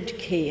significant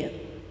care.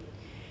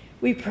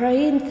 We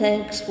pray in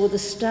thanks for the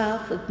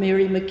staff of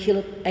Mary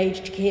MacKillop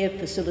Aged Care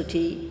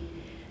Facility,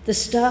 the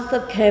staff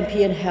of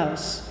Campion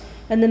House,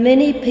 and the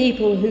many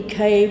people who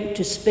came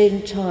to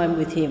spend time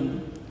with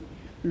him.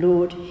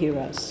 Lord, hear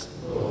us.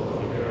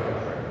 Lord, hear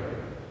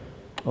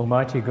us.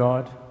 Almighty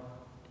God,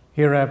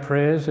 hear our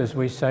prayers as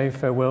we say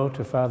farewell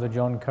to Father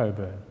John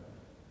Cowburn.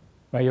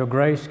 May your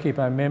grace keep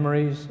our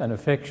memories and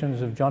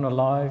affections of John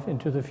alive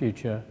into the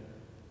future.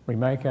 We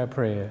make our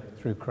prayer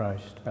through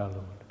Christ our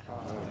Lord.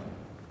 Amen.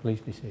 Please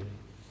be seated.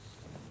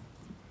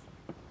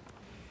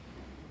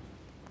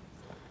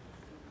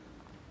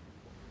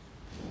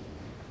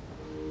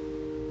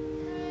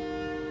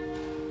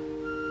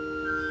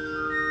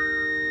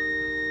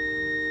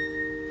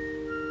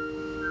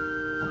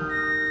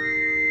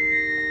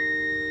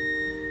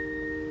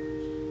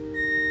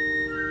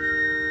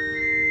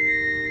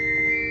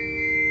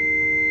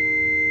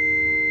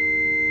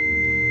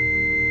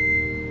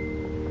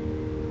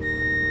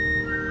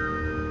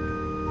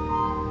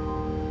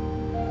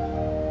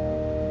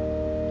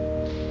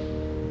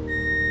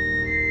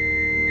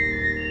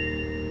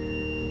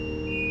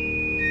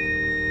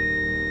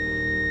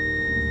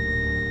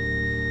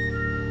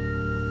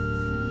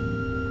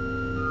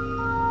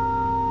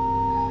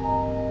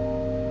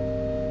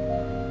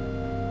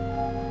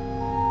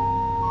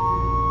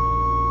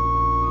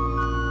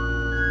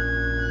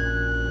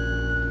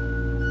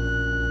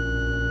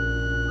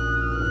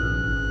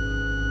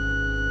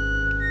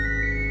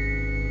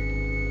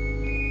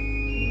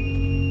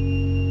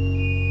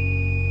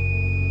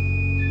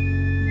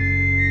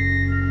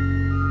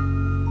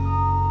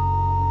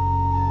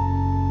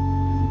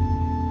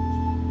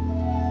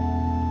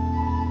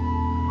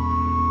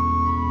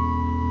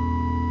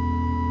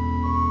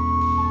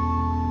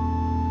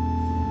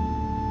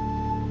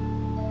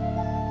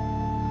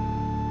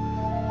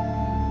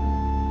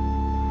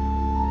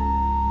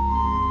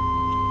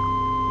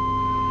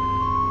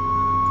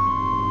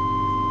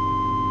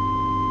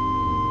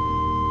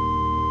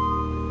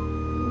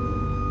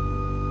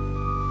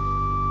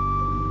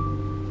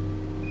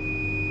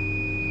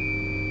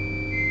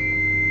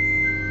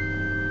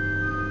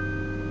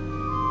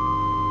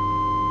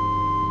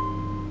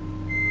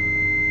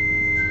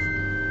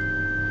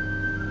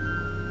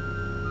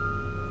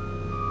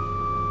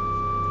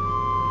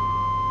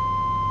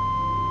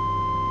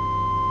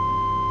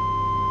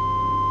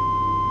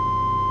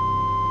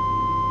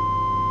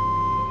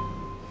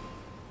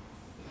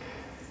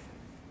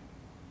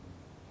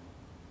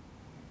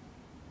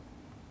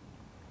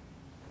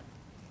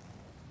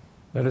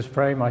 Let us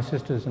pray, my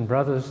sisters and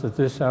brothers, that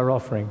this our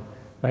offering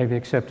may be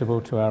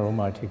acceptable to our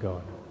Almighty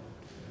God.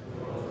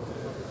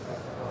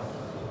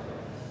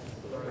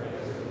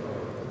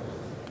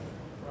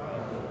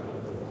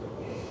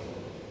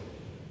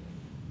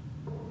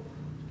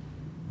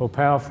 O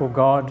powerful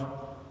God,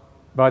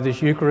 by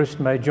this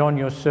Eucharist may John,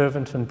 your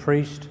servant and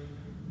priest,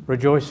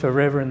 rejoice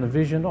forever in the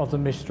vision of the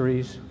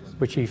mysteries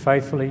which he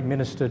faithfully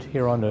ministered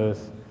here on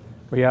earth.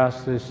 We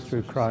ask this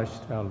through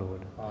Christ our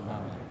Lord.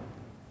 Amen.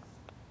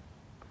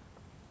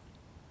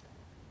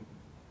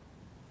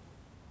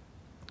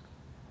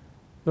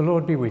 The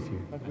Lord be with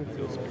you. And with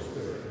your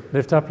spirit.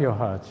 Lift up your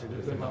hearts.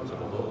 Lift them up to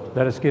the Lord.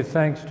 Let us give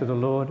thanks to the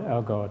Lord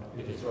our God.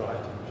 It is right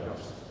and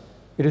just.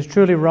 It is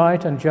truly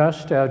right and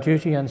just, our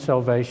duty and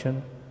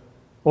salvation,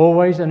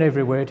 always and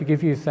everywhere to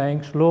give you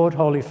thanks, Lord,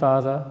 Holy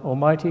Father,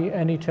 Almighty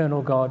and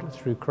eternal God,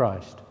 through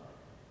Christ.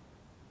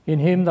 In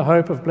him the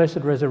hope of blessed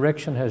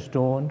resurrection has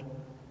dawned,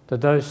 that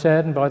those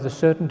saddened by the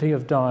certainty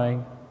of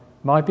dying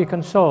might be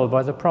consoled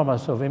by the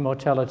promise of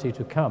immortality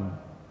to come.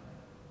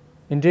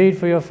 Indeed,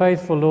 for your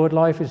faithful Lord,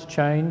 life is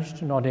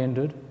changed, not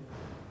ended,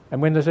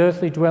 and when this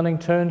earthly dwelling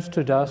turns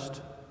to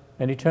dust,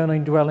 an eternal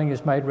dwelling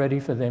is made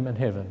ready for them in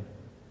heaven.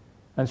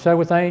 And so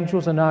with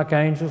angels and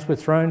archangels,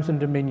 with thrones and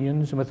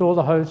dominions, and with all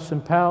the hosts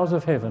and powers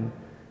of heaven,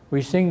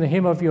 we sing the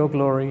hymn of your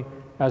glory,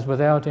 as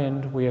without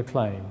end we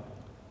acclaim.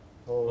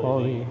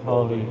 Holy,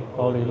 holy,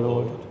 holy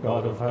Lord,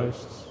 God of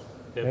hosts,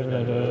 heaven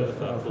and earth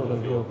are full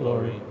of your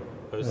glory.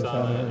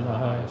 Hosanna in the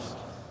highest.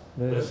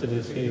 Blessed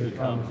is he who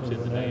comes in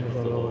the name of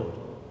the Lord.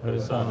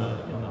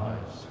 Hosanna in the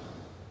highest.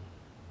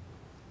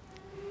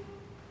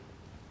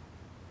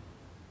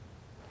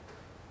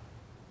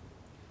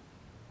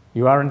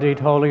 You are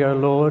indeed holy, O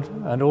Lord,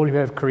 and all you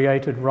have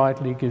created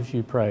rightly gives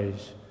you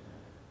praise.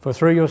 For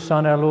through your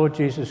Son, our Lord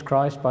Jesus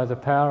Christ, by the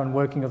power and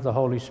working of the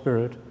Holy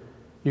Spirit,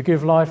 you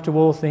give life to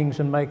all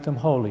things and make them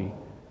holy,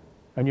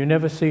 and you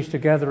never cease to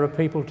gather a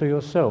people to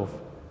yourself,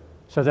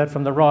 so that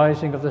from the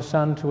rising of the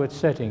sun to its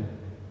setting,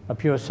 a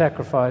pure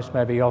sacrifice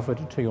may be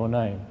offered to your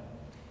name.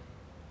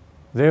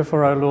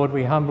 Therefore, O Lord,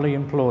 we humbly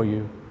implore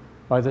you,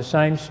 by the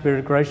same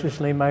Spirit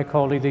graciously make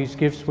holy these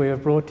gifts we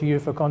have brought to you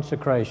for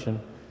consecration,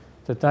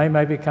 that they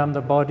may become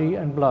the body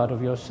and blood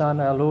of your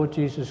Son, our Lord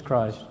Jesus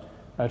Christ,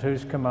 at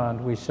whose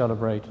command we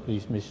celebrate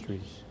these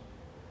mysteries.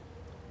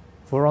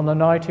 For on the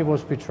night he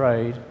was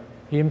betrayed,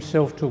 he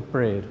himself took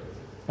bread,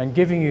 and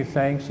giving you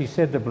thanks, he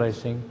said the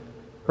blessing,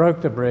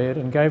 broke the bread,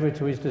 and gave it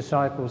to his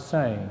disciples,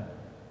 saying,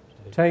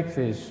 "Take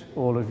this,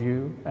 all of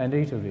you, and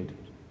eat of it,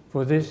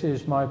 for this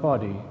is my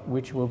body,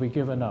 which will be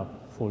given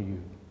up for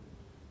you."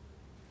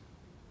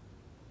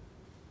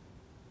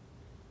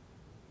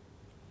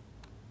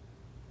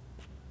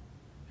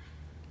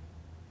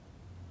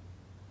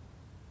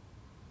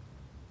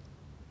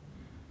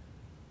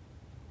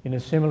 In a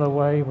similar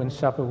way, when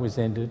supper was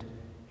ended,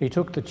 he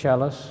took the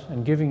chalice,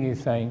 and giving you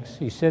thanks,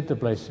 he said the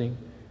blessing,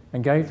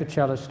 and gave the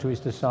chalice to his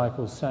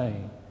disciples,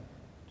 saying,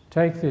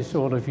 "Take this,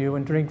 all of you,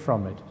 and drink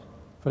from it,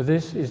 for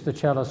this is the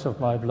chalice of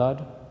my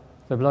blood,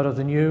 the blood of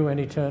the new and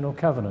eternal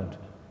covenant,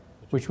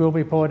 which will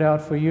be poured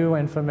out for you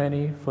and for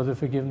many for the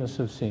forgiveness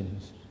of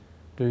sins.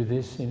 Do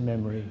this in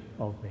memory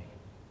of me."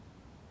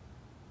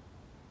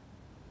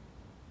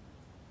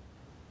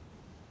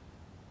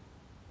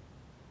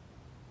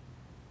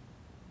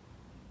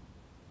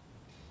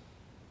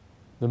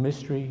 The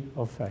mystery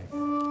of faith.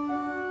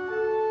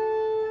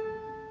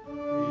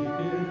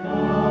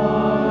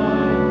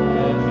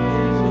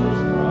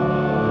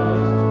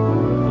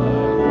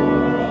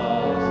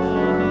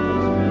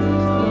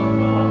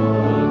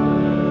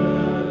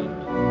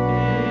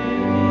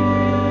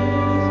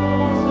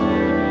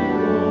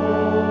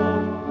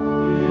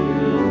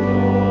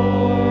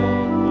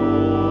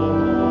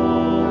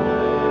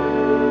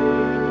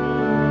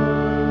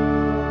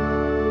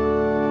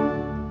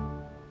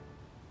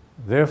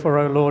 Therefore,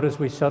 O Lord, as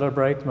we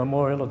celebrate the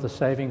memorial of the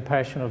saving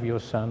passion of your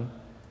Son,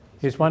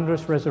 his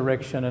wondrous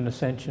resurrection and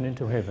ascension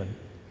into heaven,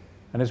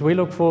 and as we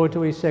look forward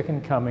to his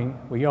second coming,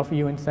 we offer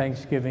you in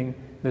thanksgiving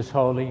this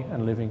holy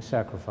and living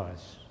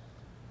sacrifice.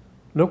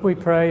 Look, we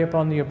pray,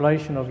 upon the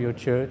oblation of your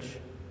church,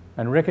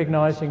 and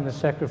recognizing the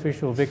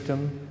sacrificial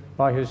victim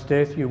by whose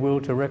death you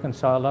will to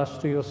reconcile us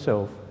to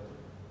yourself,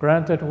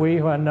 grant that we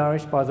who are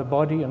nourished by the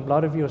body and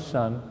blood of your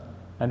Son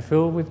and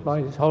filled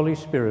by his Holy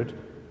Spirit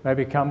may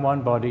become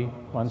one body,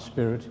 one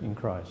spirit in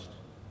Christ.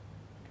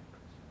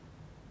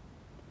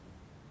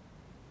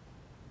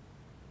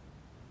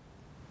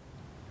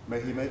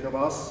 May he make of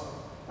us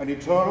an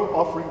eternal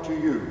offering to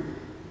you,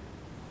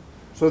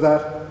 so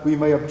that we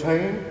may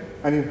obtain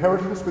an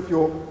inheritance with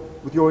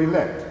your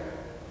elect,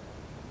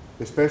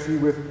 especially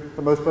with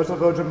the most blessed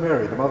Virgin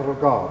Mary, the Mother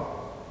of God,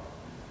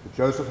 with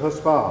Joseph her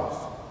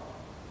spouse,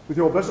 with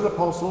your blessed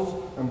apostles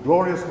and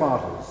glorious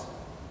martyrs,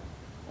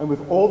 and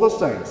with all the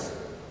saints,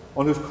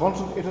 on whose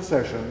constant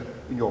intercession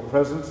in your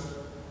presence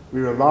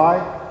we rely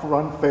for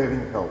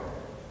unfailing help.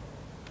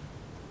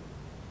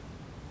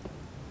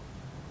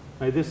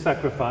 May this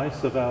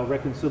sacrifice of our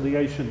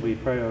reconciliation, we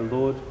pray, O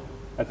Lord,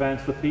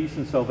 advance the peace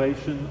and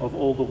salvation of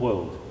all the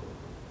world.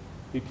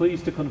 be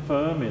pleased to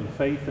confirm in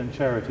faith and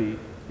charity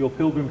your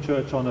pilgrim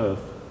church on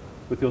earth,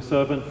 with your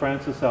servant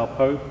Francis our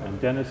Pope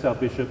and Dennis our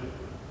Bishop,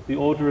 the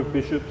order of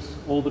bishops,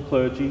 all the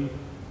clergy,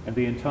 and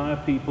the entire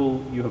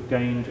people you have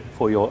gained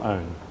for your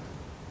own.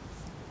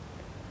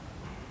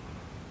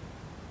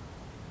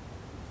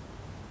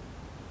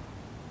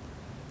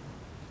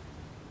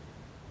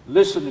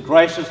 Listen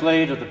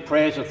graciously to the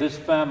prayers of this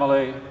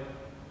family,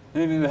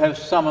 whom you have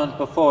summoned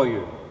before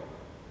you.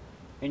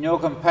 In your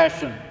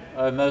compassion,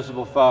 O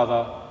merciful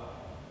Father,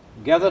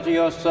 gather to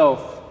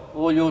yourself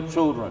all your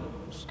children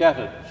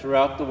scattered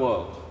throughout the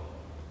world.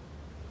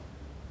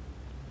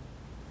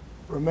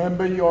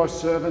 Remember your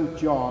servant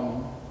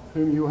John,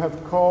 whom you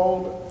have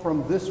called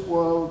from this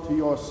world to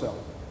yourself.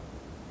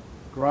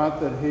 Grant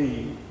that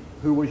he,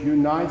 who was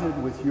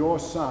united with your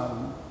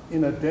Son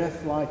in a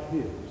death like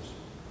his,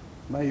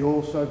 may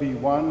also be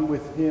one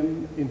with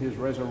him in his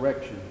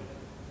resurrection,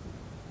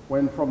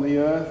 when from the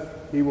earth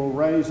he will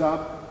raise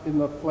up in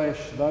the flesh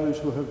those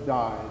who have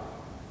died,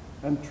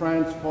 and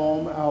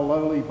transform our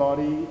lowly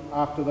body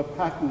after the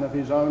pattern of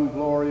his own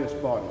glorious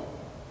body.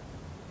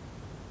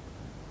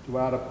 To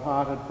our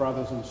departed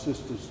brothers and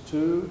sisters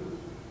too,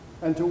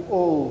 and to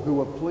all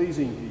who are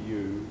pleasing to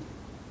you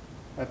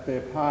at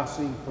their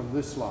passing from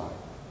this life,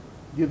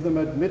 give them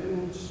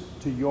admittance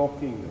to your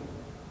kingdom.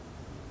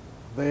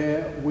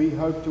 There we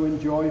hope to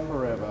enjoy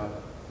forever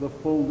the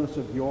fullness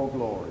of your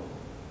glory,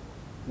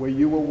 where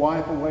you will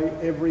wipe away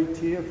every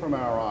tear from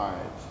our eyes.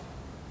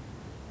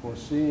 For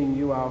seeing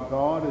you, our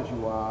God, as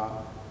you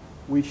are,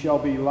 we shall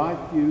be like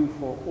you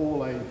for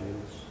all ages,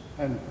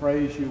 and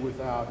praise you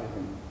without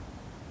end.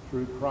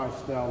 Through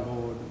Christ our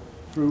Lord,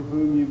 through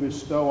whom you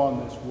bestow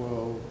on this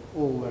world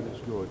all that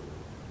is good.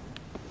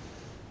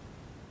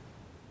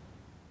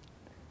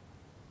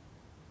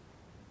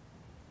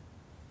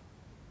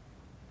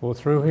 For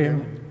through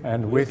him,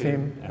 and with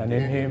him, and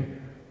in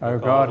him, O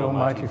God,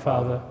 Almighty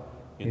Father,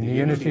 in the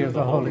unity of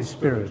the Holy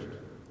Spirit,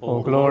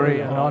 all glory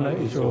and honour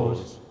is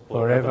yours,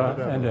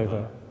 forever and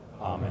ever.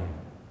 Amen.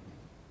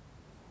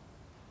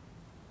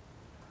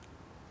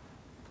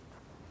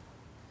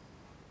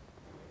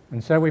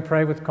 And so we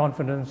pray with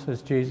confidence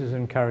as Jesus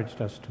encouraged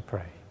us to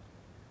pray.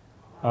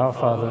 Our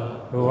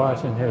Father, who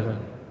art in heaven,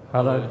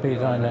 hallowed be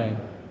thy name.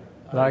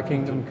 Thy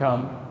kingdom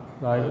come,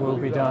 thy will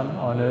be done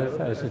on earth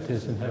as it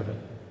is in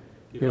heaven.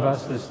 Give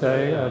us this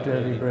day our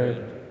daily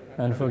bread,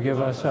 and forgive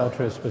us our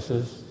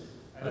trespasses,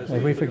 as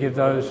we forgive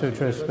those who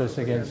trespass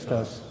against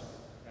us.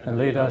 And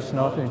lead us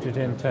not into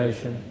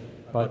temptation,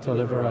 but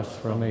deliver us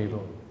from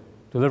evil.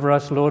 Deliver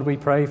us, Lord, we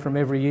pray, from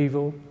every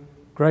evil.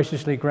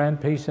 Graciously grant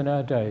peace in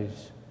our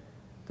days,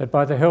 that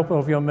by the help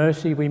of your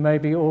mercy we may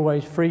be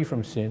always free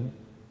from sin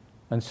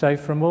and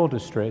safe from all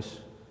distress,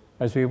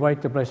 as we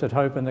await the blessed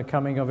hope and the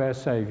coming of our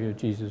Saviour,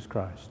 Jesus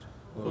Christ.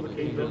 For the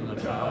kingdom,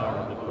 the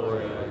power, and the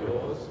glory are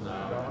yours,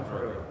 now and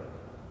forever.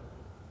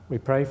 We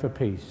pray for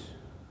peace.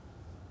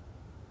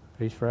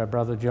 Peace for our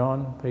brother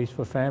John, peace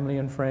for family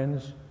and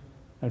friends,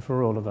 and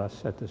for all of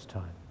us at this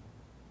time.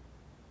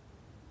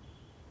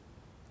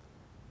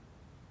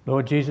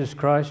 Lord Jesus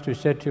Christ, who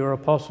said to your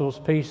apostles,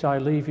 "Peace I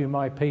leave you,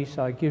 my peace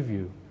I give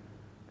you,"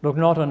 look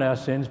not on our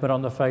sins, but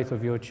on the faith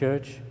of your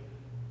church,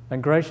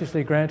 and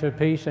graciously grant her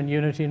peace and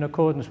unity in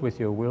accordance with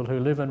your will, who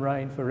live and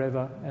reign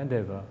forever and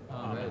ever.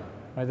 Amen.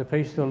 May the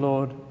peace of the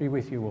Lord be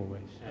with you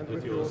always. And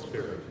with your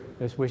spirit.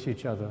 Let's wish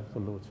each other the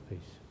Lord's peace.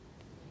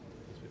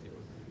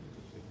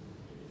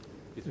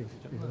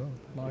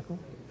 Michael,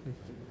 please.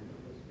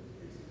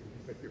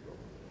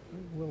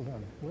 Well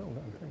done, well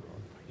done, thank you.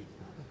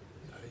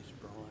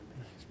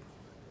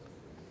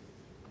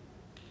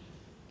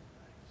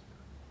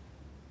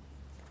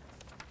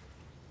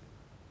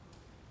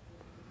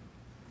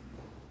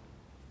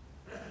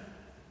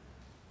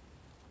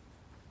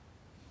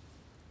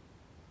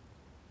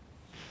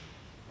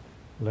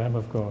 Lamb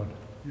of God,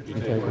 you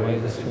take away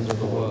the sins of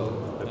the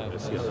world, have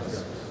mercy on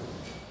us.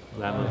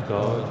 Lamb of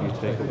God, you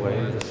take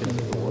away the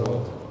sins of the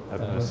world,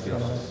 have mercy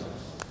on us.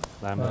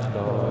 Lamb of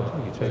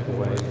God, you take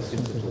away the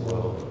sins of the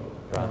world,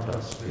 grant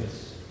us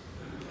peace.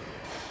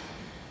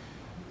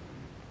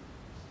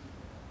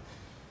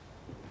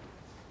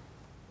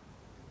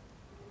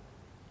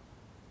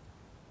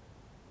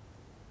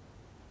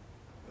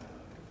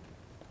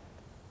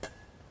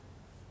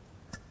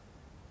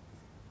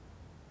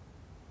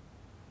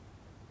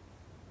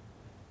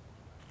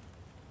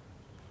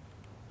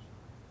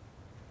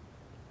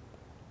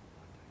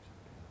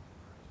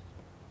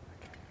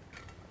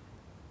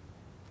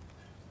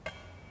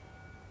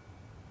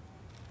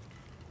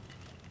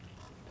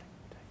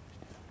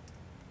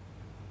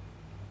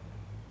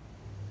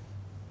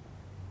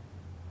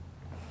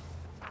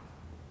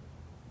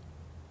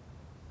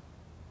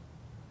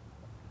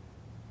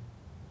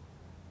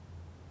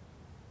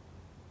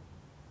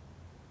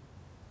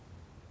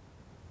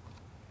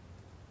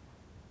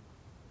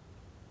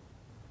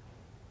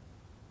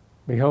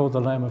 Behold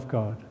the Lamb of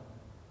God.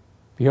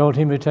 Behold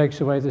him who takes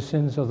away the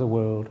sins of the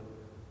world.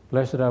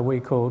 Blessed are we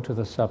called to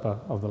the supper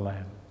of the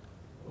Lamb.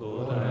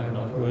 Lord, I am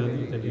not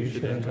worthy that you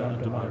should enter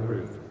under my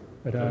roof,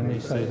 but only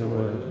say the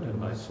word, and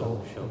my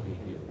soul shall be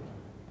healed.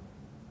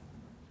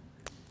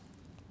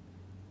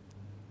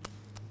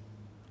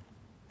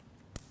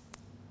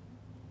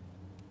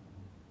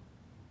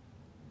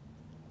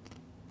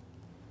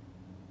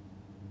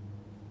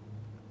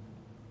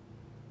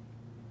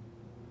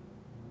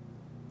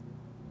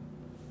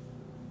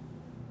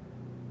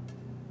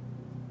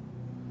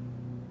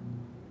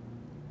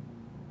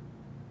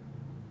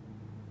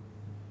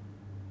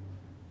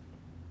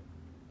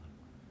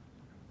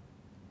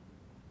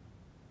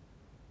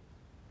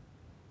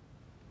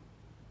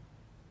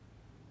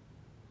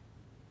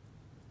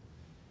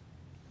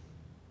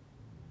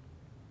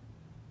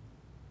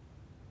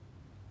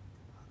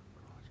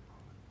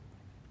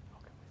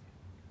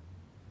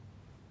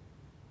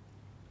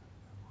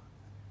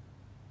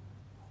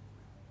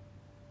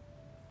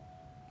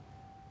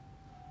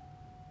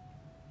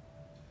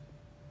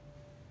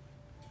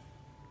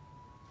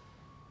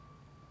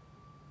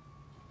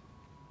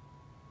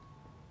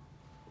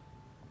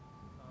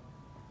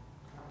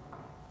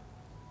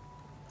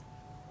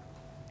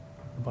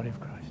 body of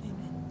Christ.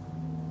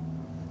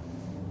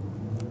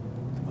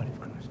 The body of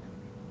Christ.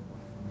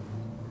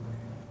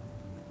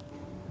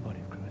 The body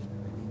of Christ.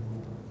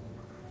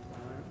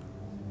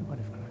 The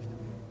body of Christ.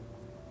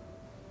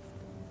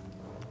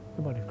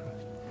 The body of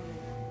Christ.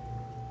 The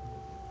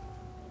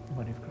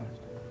body of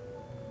Christ.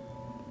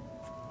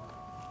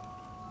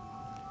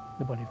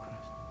 The body of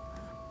Christ.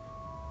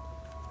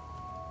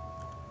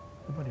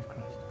 The body of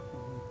Christ.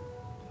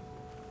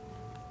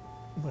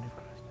 The body of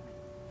Christ.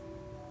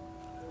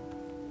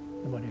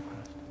 The body of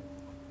Christ.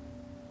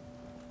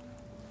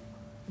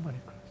 The body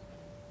of Christ.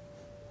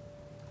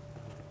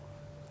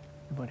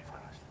 The body of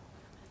Christ.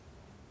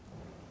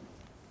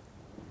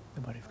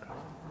 The body of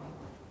Christ.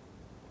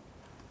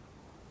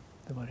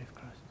 The body of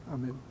Christ.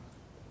 Amen.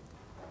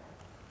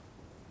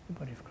 The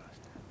body of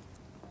Christ.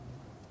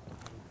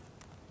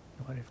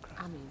 The body of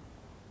Christ. Amen.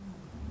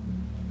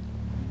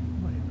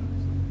 The body of Christ.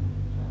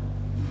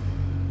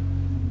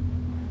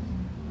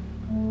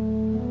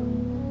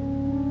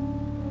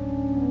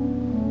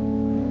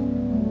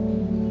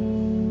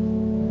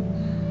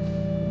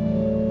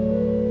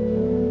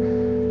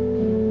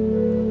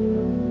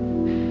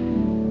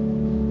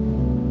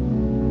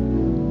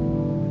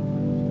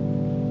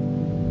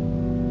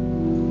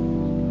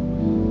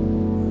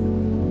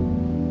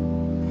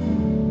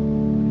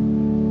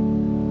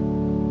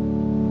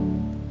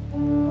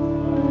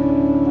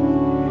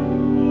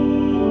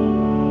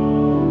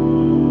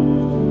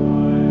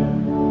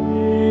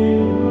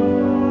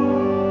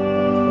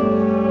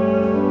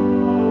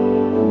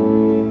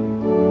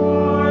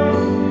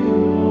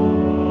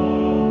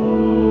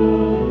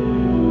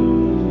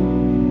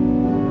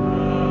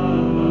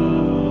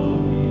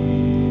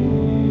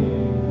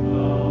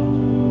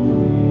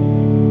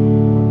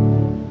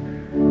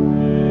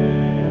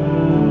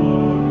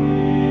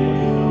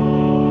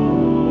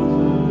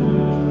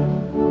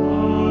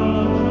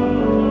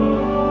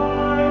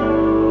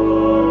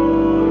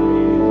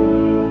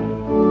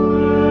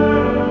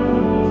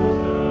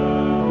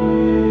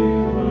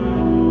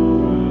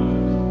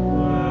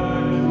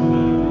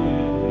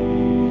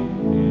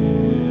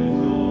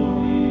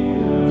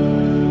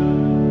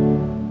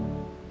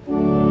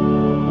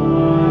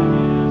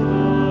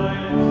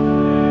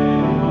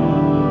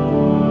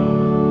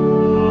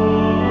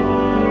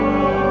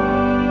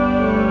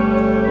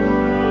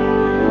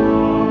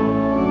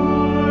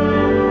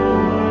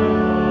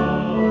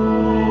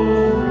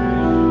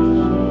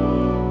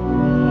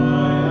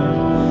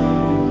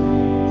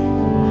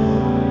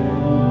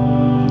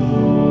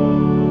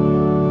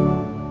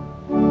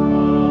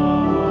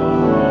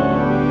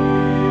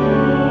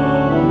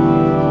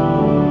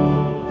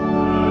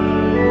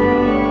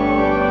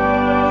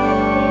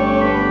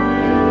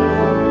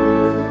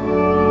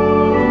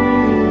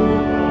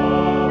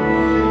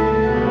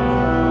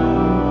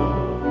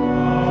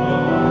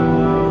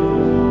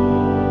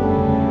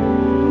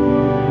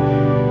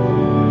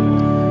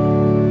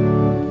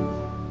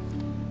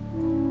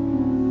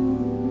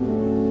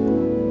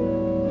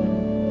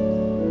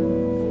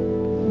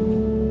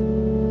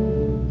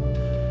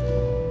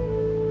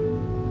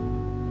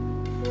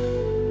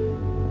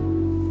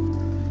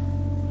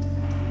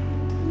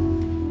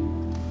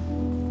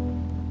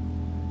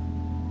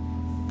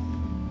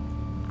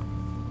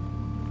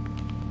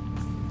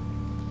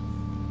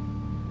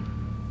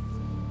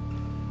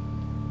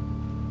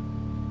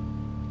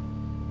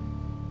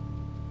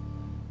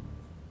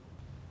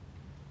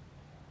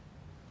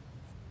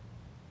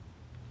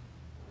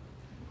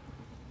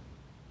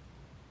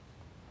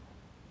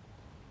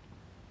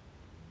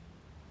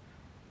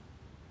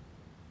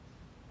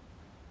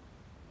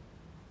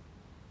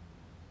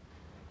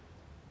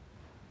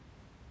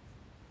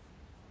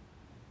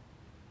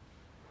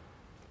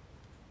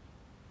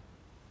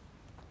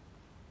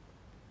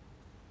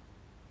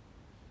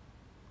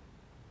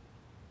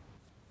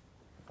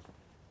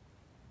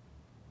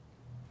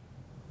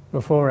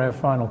 Before our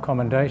final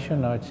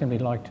commendation, I'd simply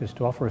like just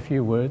to offer a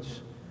few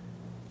words.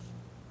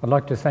 I'd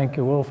like to thank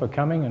you all for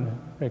coming, and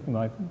especially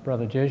my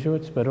brother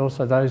Jesuits, but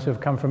also those who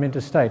have come from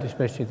interstate,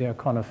 especially the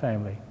O'Connor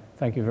family.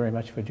 Thank you very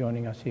much for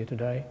joining us here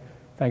today.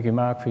 Thank you,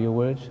 Mark, for your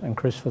words, and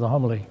Chris for the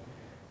homily.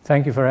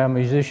 Thank you for our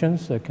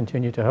musicians that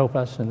continue to help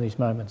us in these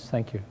moments.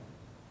 Thank you.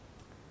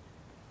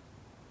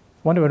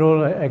 I want to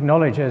all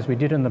acknowledge, as we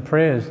did in the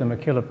prayers, the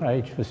MacKillop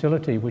Age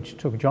Facility, which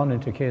took John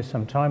into care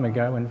some time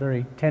ago and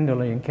very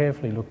tenderly and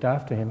carefully looked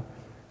after him. I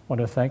want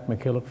to thank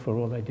MacKillop for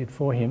all they did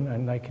for him,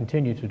 and they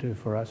continue to do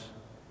for us.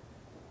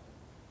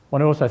 I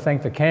want to also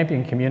thank the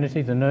Campion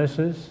community, the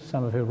nurses,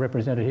 some of who are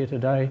represented here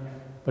today,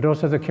 but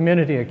also the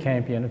community at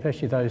Campion,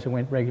 especially those who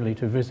went regularly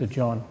to visit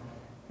John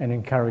and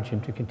encourage him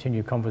to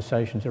continue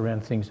conversations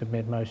around things that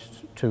meant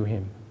most to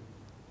him.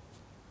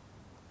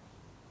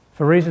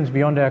 For reasons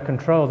beyond our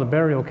control, the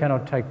burial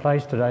cannot take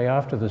place today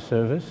after the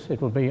service.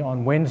 It will be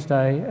on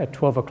Wednesday at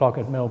 12 o'clock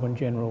at Melbourne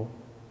General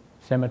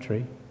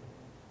Cemetery,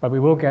 but we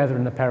will gather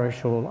in the parish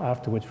hall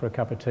afterwards for a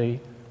cup of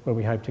tea, where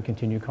we hope to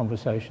continue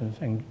conversations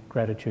and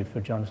gratitude for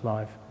John's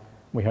life.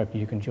 We hope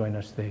you can join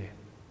us there.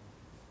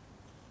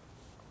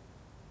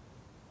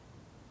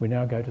 We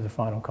now go to the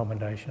final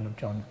commendation of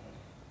John.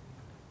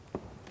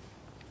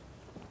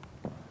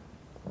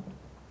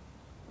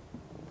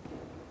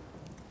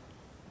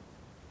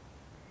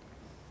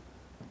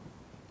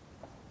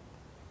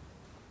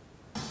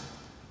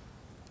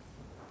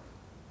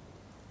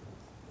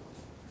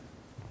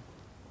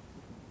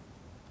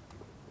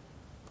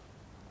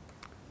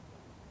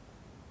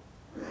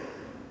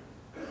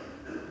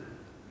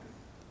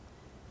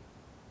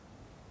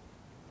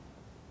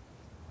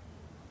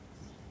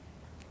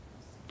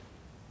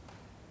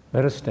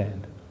 Let us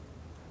stand.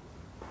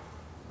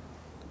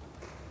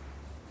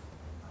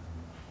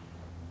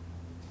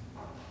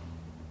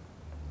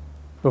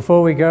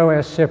 Before we go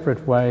our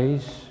separate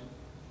ways,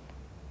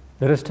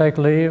 let us take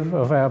leave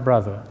of our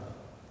brother.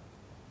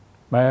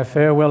 May our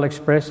farewell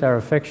express our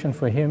affection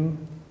for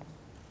him.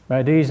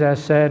 May it ease our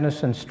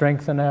sadness and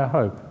strengthen our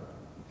hope.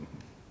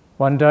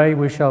 One day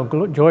we shall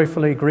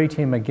joyfully greet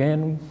him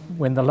again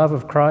when the love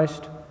of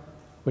Christ,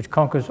 which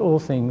conquers all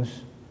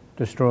things,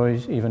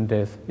 destroys even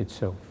death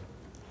itself.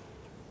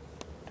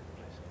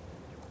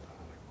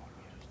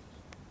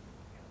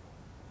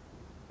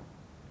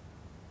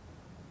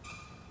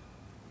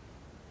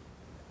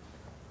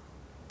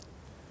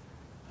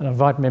 And I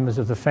invite members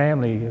of the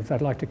family, if they'd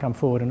like to come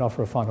forward and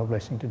offer a final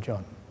blessing to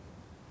John.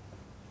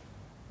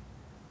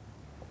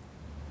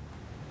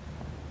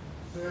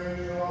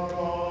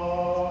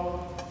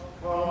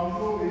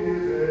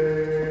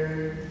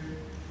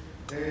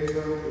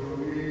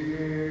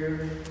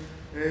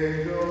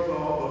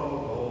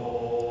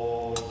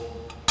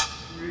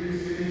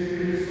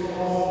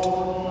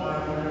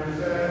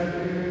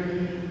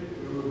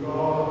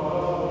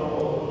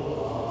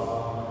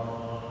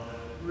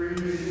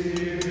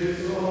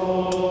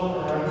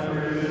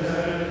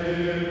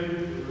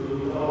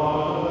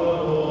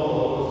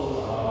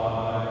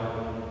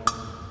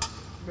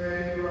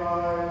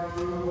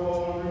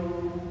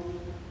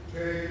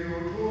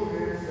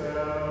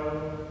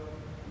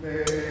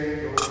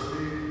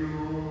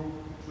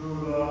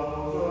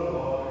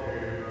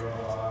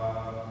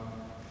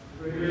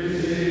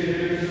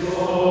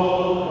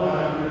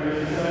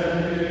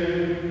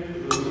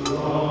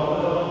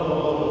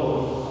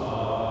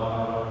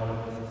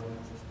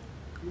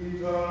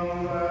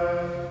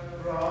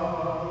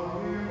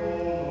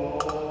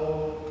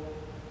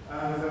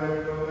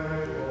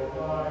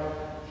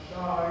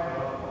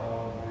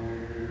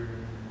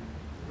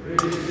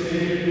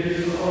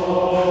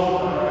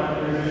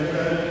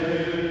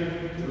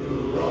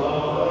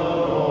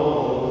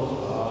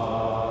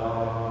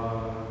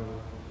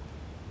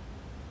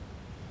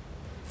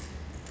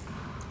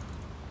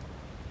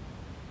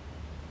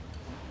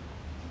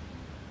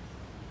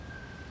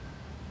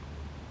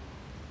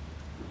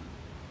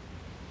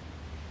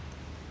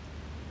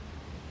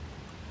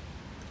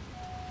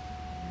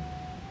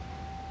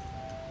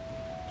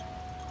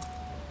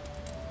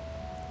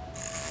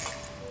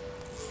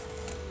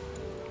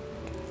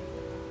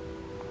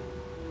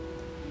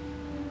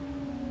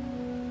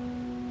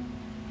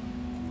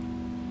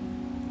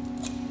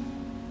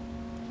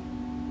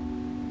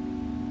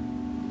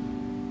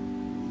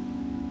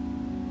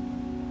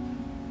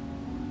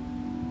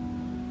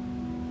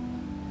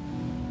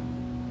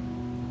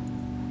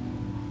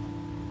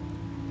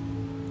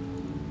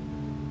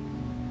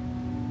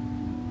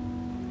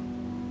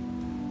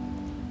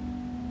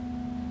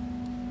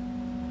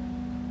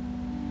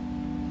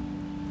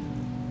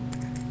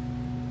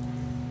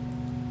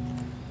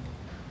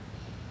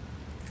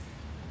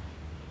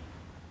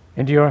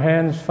 Into your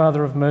hands,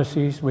 Father of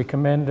mercies, we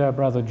commend our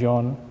brother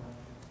John,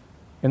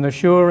 in the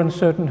sure and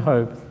certain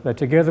hope that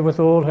together with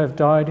all who have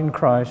died in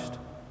Christ,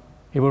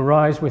 he will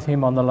rise with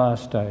him on the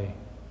last day.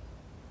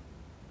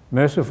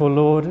 Merciful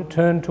Lord,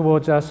 turn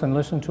towards us and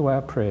listen to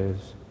our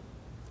prayers.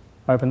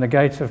 Open the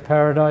gates of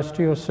paradise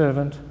to your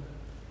servant,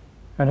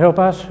 and help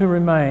us who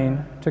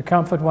remain to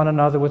comfort one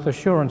another with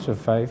assurance of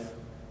faith,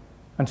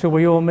 until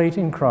we all meet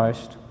in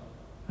Christ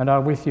and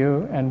are with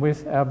you and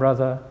with our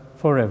brother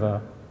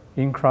forever.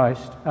 In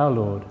Christ our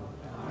Lord.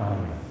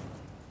 Amen.